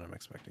it more than I'm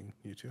expecting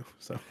you to.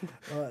 So,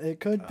 it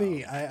could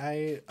be.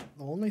 The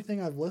only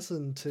thing I've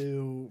listened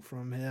to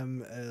from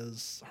him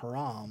is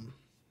Haram,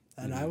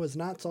 and I was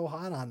not so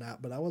hot on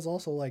that. But that was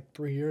also like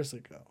 3 years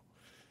ago.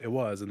 It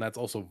was, and that's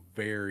also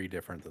very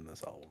different than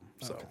this album.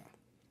 So,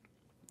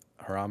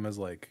 Haram is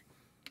like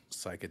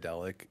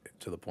psychedelic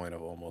to the point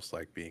of almost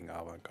like being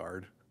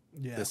avant-garde.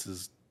 Yeah. This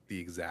is the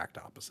exact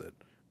opposite.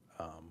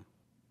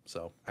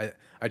 So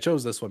I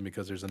chose this one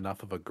because there's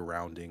enough of a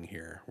grounding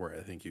here where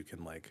I think you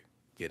can like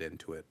get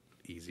into it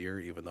easier,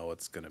 even though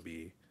it's going to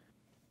be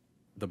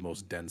the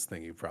most dense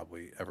thing you've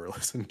probably ever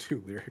listened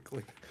to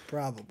lyrically.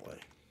 Probably.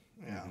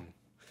 Yeah.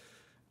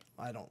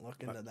 I don't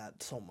look into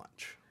that so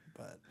much,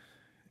 but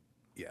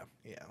yeah.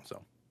 Yeah.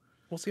 So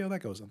we'll see how that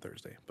goes on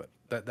Thursday. But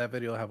that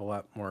video will have a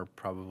lot more,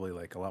 probably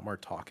like a lot more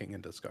talking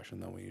and discussion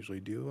than we usually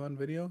do on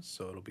videos.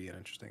 So it'll be an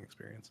interesting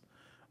experience.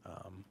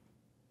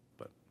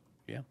 But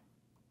yeah,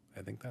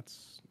 I think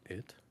that's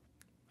it.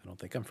 I don't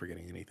think I'm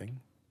forgetting anything.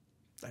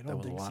 That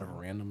was a lot of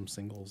random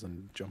singles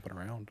and jumping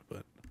around,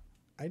 but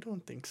I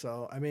don't think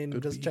so. I mean,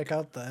 Good just week. check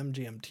out the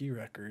MGMT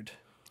record,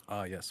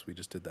 yes, we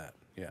just did that.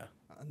 Yeah,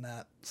 and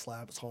that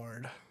slaps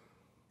hard.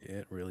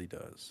 it really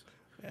does.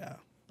 Yeah.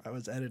 I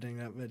was editing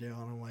that video,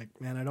 and I'm like,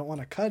 man, I don't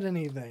want to cut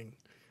anything.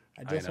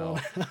 I just know.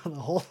 want the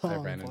whole song. I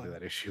ran into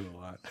that issue a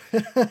lot.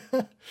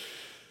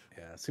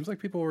 Yeah, it seems like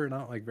people were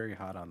not like very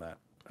hot on that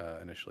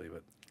initially,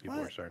 but people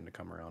are What? starting to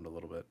come around a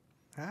little bit.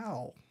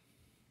 How?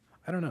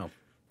 I don't know.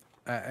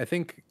 I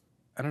think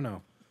I don't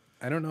know.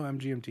 I don't know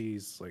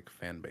MGMT's like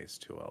fan base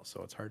too well,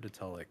 so it's hard to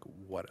tell like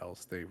what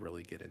else they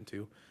really get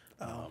into.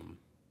 Oh, Um,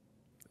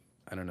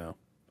 I don't know.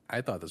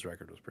 I thought this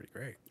record was pretty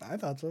great. I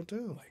thought so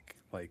too.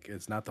 Like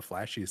it's not the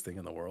flashiest thing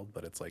in the world,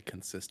 but it's like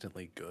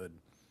consistently good.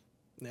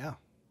 Yeah,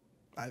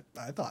 I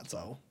thought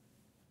so.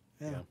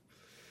 Yeah. Yeah.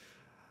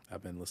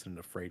 I've been listening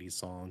to Frady's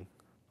song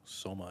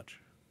so much.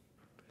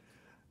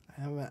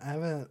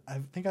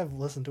 I think I've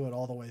listened to it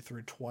all the way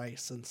through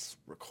twice since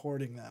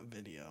recording that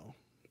video.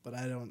 But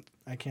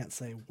I can't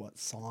say what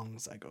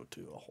songs I go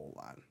to a whole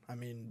lot. I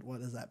mean,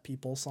 what is that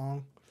People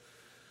song?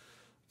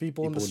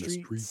 People in the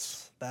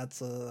Streets. That's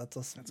That's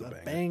a a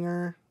banger.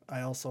 banger.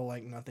 I also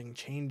like Nothing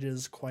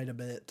Changes quite a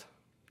bit.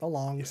 The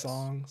long Yes.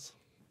 songs,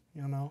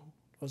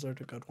 those are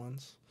the good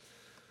ones.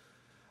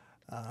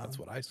 That's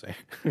what I say.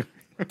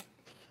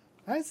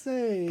 I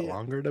say The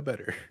longer the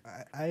better.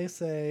 I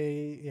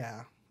say,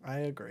 yeah, I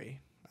agree.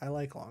 I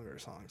like longer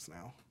songs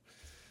now.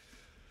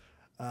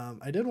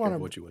 I did want Careful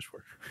to, what you wish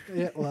for.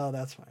 yeah, well,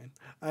 that's fine.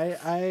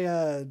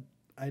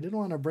 I did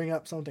want to bring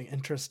up something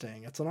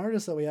interesting. It's an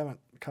artist that we haven't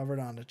covered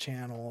on the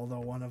channel, although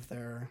one of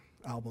their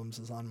albums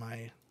is on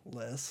my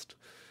list.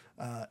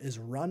 Is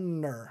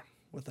Runner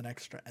with an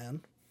extra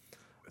N.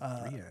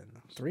 With 3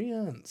 N's. 3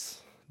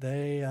 N's.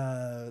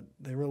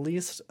 They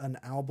released an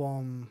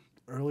album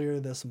earlier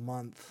this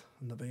month,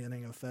 in the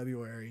beginning of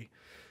February.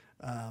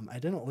 I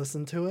didn't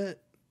listen to it,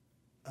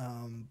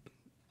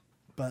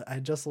 but I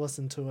just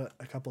listened to it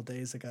a couple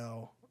days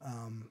ago,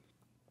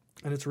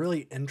 and it's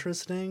really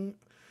interesting.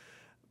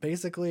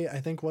 Basically,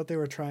 I think what they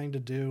were trying to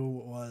do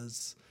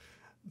was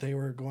they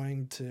were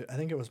going to, I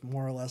think it was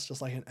more or less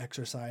just like an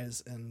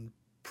exercise in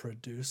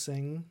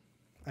producing,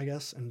 I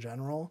guess, in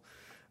general.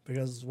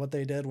 Because what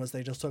they did was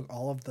they just took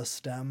all of the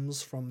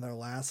stems from their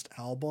last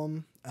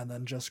album and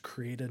then just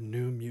created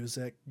new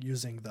music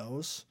using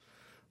those.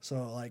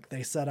 So like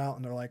they set out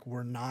and they're like,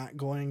 we're not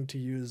going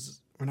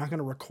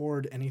to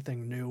record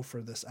anything new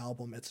for this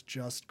album. It's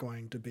just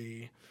going to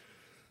be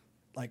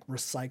like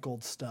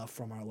recycled stuff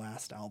from our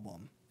last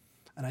album.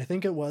 And I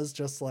think it was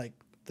just like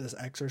this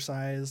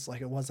exercise, like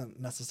it wasn't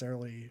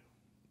necessarily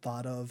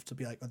thought of to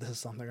be like, oh, this is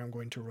something I'm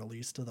going to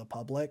release to the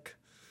public.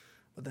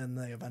 But then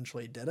they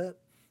eventually did it.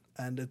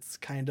 And it's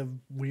kind of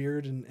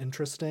weird and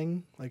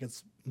interesting. Like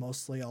it's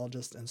mostly all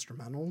just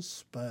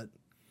instrumentals, but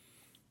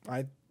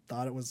I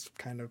thought it was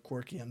kind of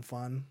quirky and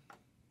fun.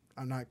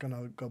 I'm not going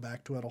to go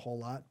back to it a whole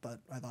lot, but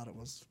I thought it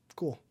was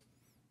cool.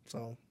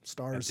 So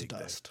Stars dig that.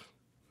 Dust.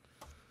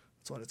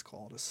 That's what it's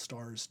called, is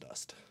Stars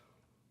Dust.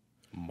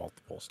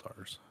 Multiple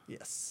stars.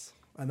 Yes.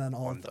 And then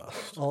all One of the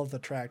dust. all of the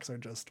tracks are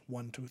just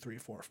 1, 2, 3,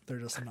 4. They're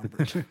just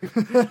numbered.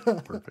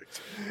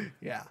 Perfect.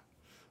 Yeah.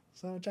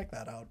 So check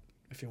that out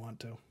if you want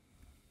to.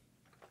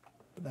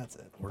 But that's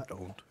it. Or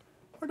don't.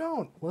 Or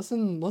don't.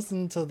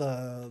 Listen to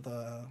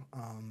the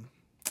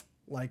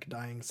Like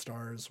Dying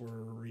Stars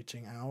Were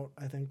Reaching Out.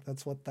 I think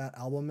that's what that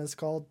album is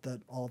called,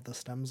 that all of the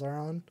stems are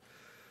on.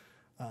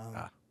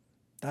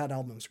 That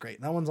album's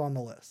great. That one's on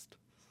the list.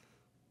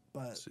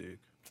 But Sick.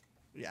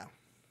 yeah.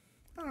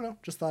 I don't know.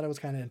 Just thought it was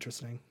kind of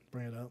interesting.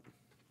 Bring it up.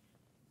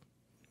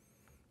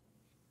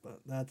 But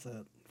that's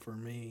it for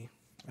me,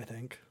 I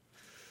think.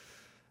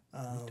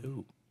 Me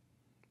too.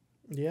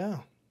 Yeah.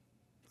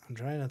 I'm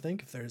trying to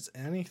think if there's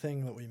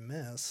anything that we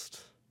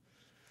missed.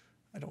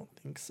 I don't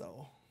think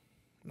so.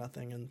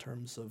 Nothing in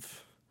terms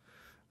of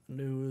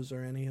news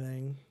or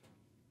anything.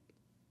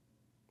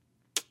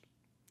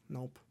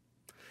 Nope.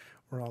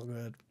 We're all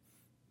good.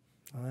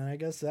 I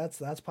guess that's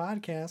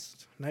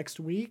podcast. Next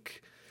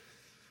week,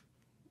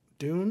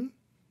 Dune.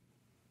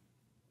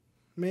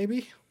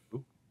 Maybe.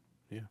 Ooh,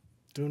 yeah.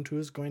 Dune 2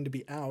 is going to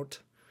be out.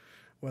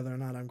 Whether or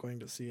not I'm going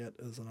to see it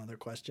is another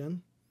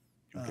question.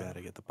 You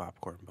gotta get the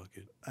popcorn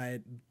bucket.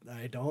 I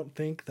don't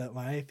think that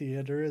my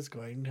theater is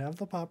going to have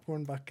the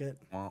popcorn bucket.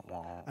 Wah,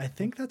 wah. I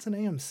think that's an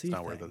AMC It's not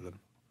thing. worth it then.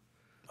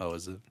 Oh,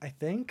 is it? I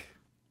think.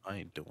 I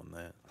ain't doing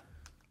that.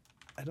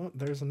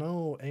 There's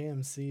no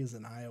AMCs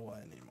in Iowa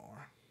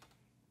anymore.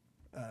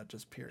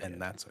 Just period. And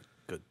that's a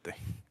good thing.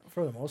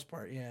 For the most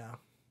part, yeah.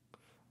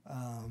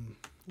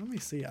 Let me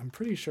see. I'm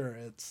pretty sure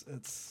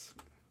it's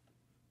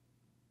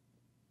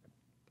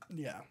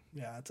yeah,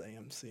 it's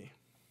AMC.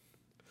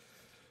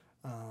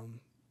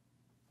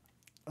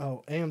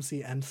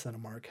 AMC and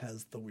Cinemark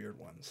has the weird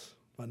ones,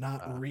 but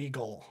not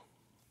Regal.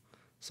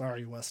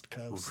 Sorry, West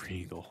Coast.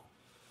 Regal.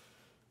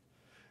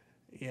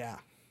 Yeah.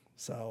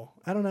 So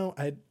I don't know.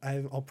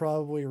 I'll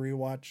probably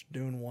rewatch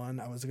Dune 1.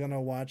 I was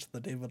gonna watch the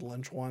David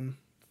Lynch one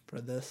for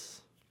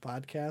this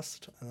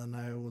podcast, and then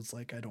I was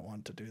like, I don't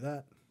want to do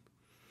that.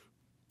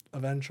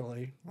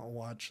 Eventually, I'll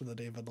watch the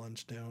David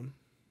Lynch Dune.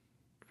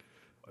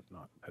 But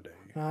not today.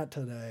 Not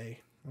today.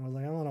 I was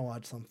like, I want to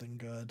watch something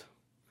good.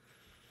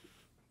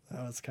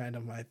 That was kind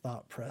of my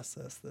thought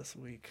process this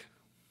week.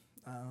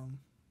 And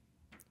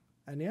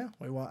yeah,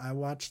 I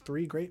watched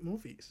 3 great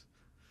movies,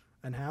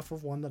 and half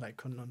of one that I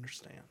couldn't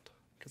understand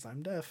because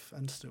I'm deaf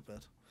and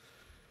stupid.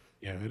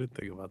 Yeah, I didn't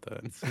think about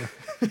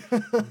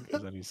that.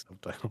 There's any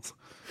subtitles.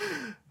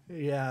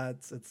 Yeah,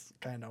 it's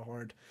kind of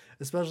hard,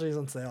 especially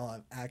since they all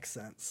have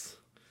accents.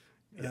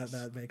 Yes.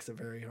 That makes it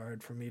very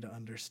hard for me to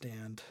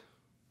understand.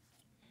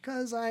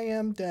 Cause I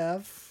am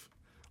deaf,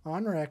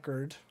 on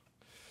record,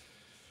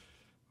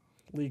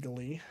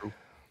 legally. True.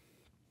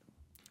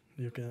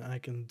 I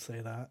can say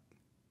that.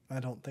 I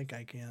don't think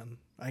I can.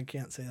 I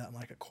can't say that in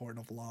like a court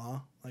of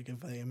law. Like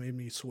if they made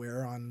me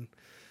swear on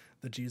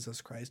the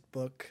Jesus Christ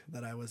book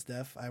that I was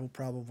deaf, I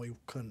probably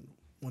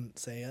wouldn't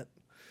say it.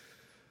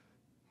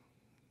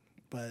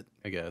 But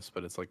I guess,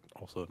 but it's like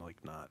also like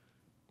not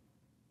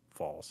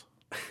false.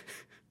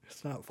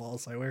 it's not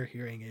false. I wear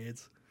hearing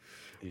aids.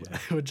 Yeah.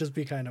 It would just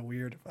be kind of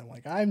weird if I'm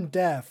like, I'm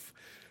deaf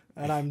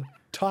and I'm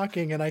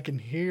talking and I can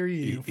hear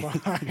you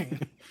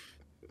fine.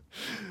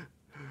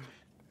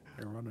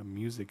 I run a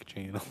music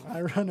channel.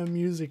 I run a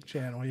music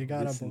channel. You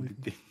gotta Listen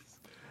believe. to things.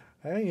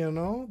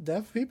 Hey,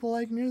 deaf people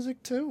like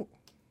music too.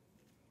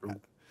 True.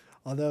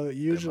 Although The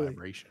usually,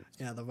 vibrations.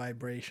 yeah, the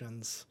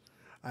vibrations.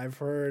 I've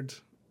heard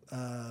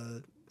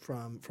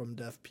from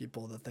deaf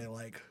people that they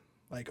like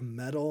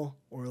metal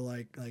or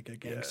like a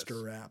gangster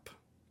Yes. rap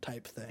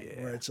type thing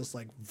where Yeah. it's just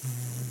like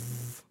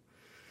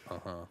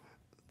Uh-huh.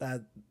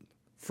 that.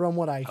 From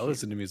what I I hear,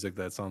 listen to music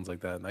that sounds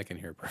like that and I can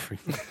hear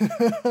perfectly.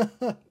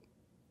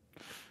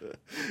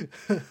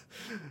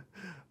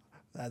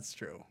 that's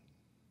true.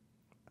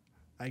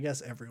 I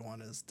guess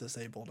everyone is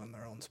disabled in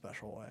their own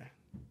special way.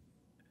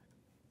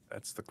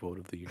 That's the quote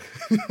of the year.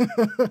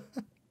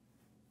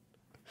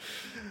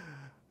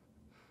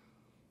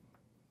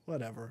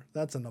 Whatever.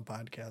 That's in the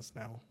podcast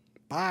now.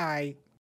 Bye.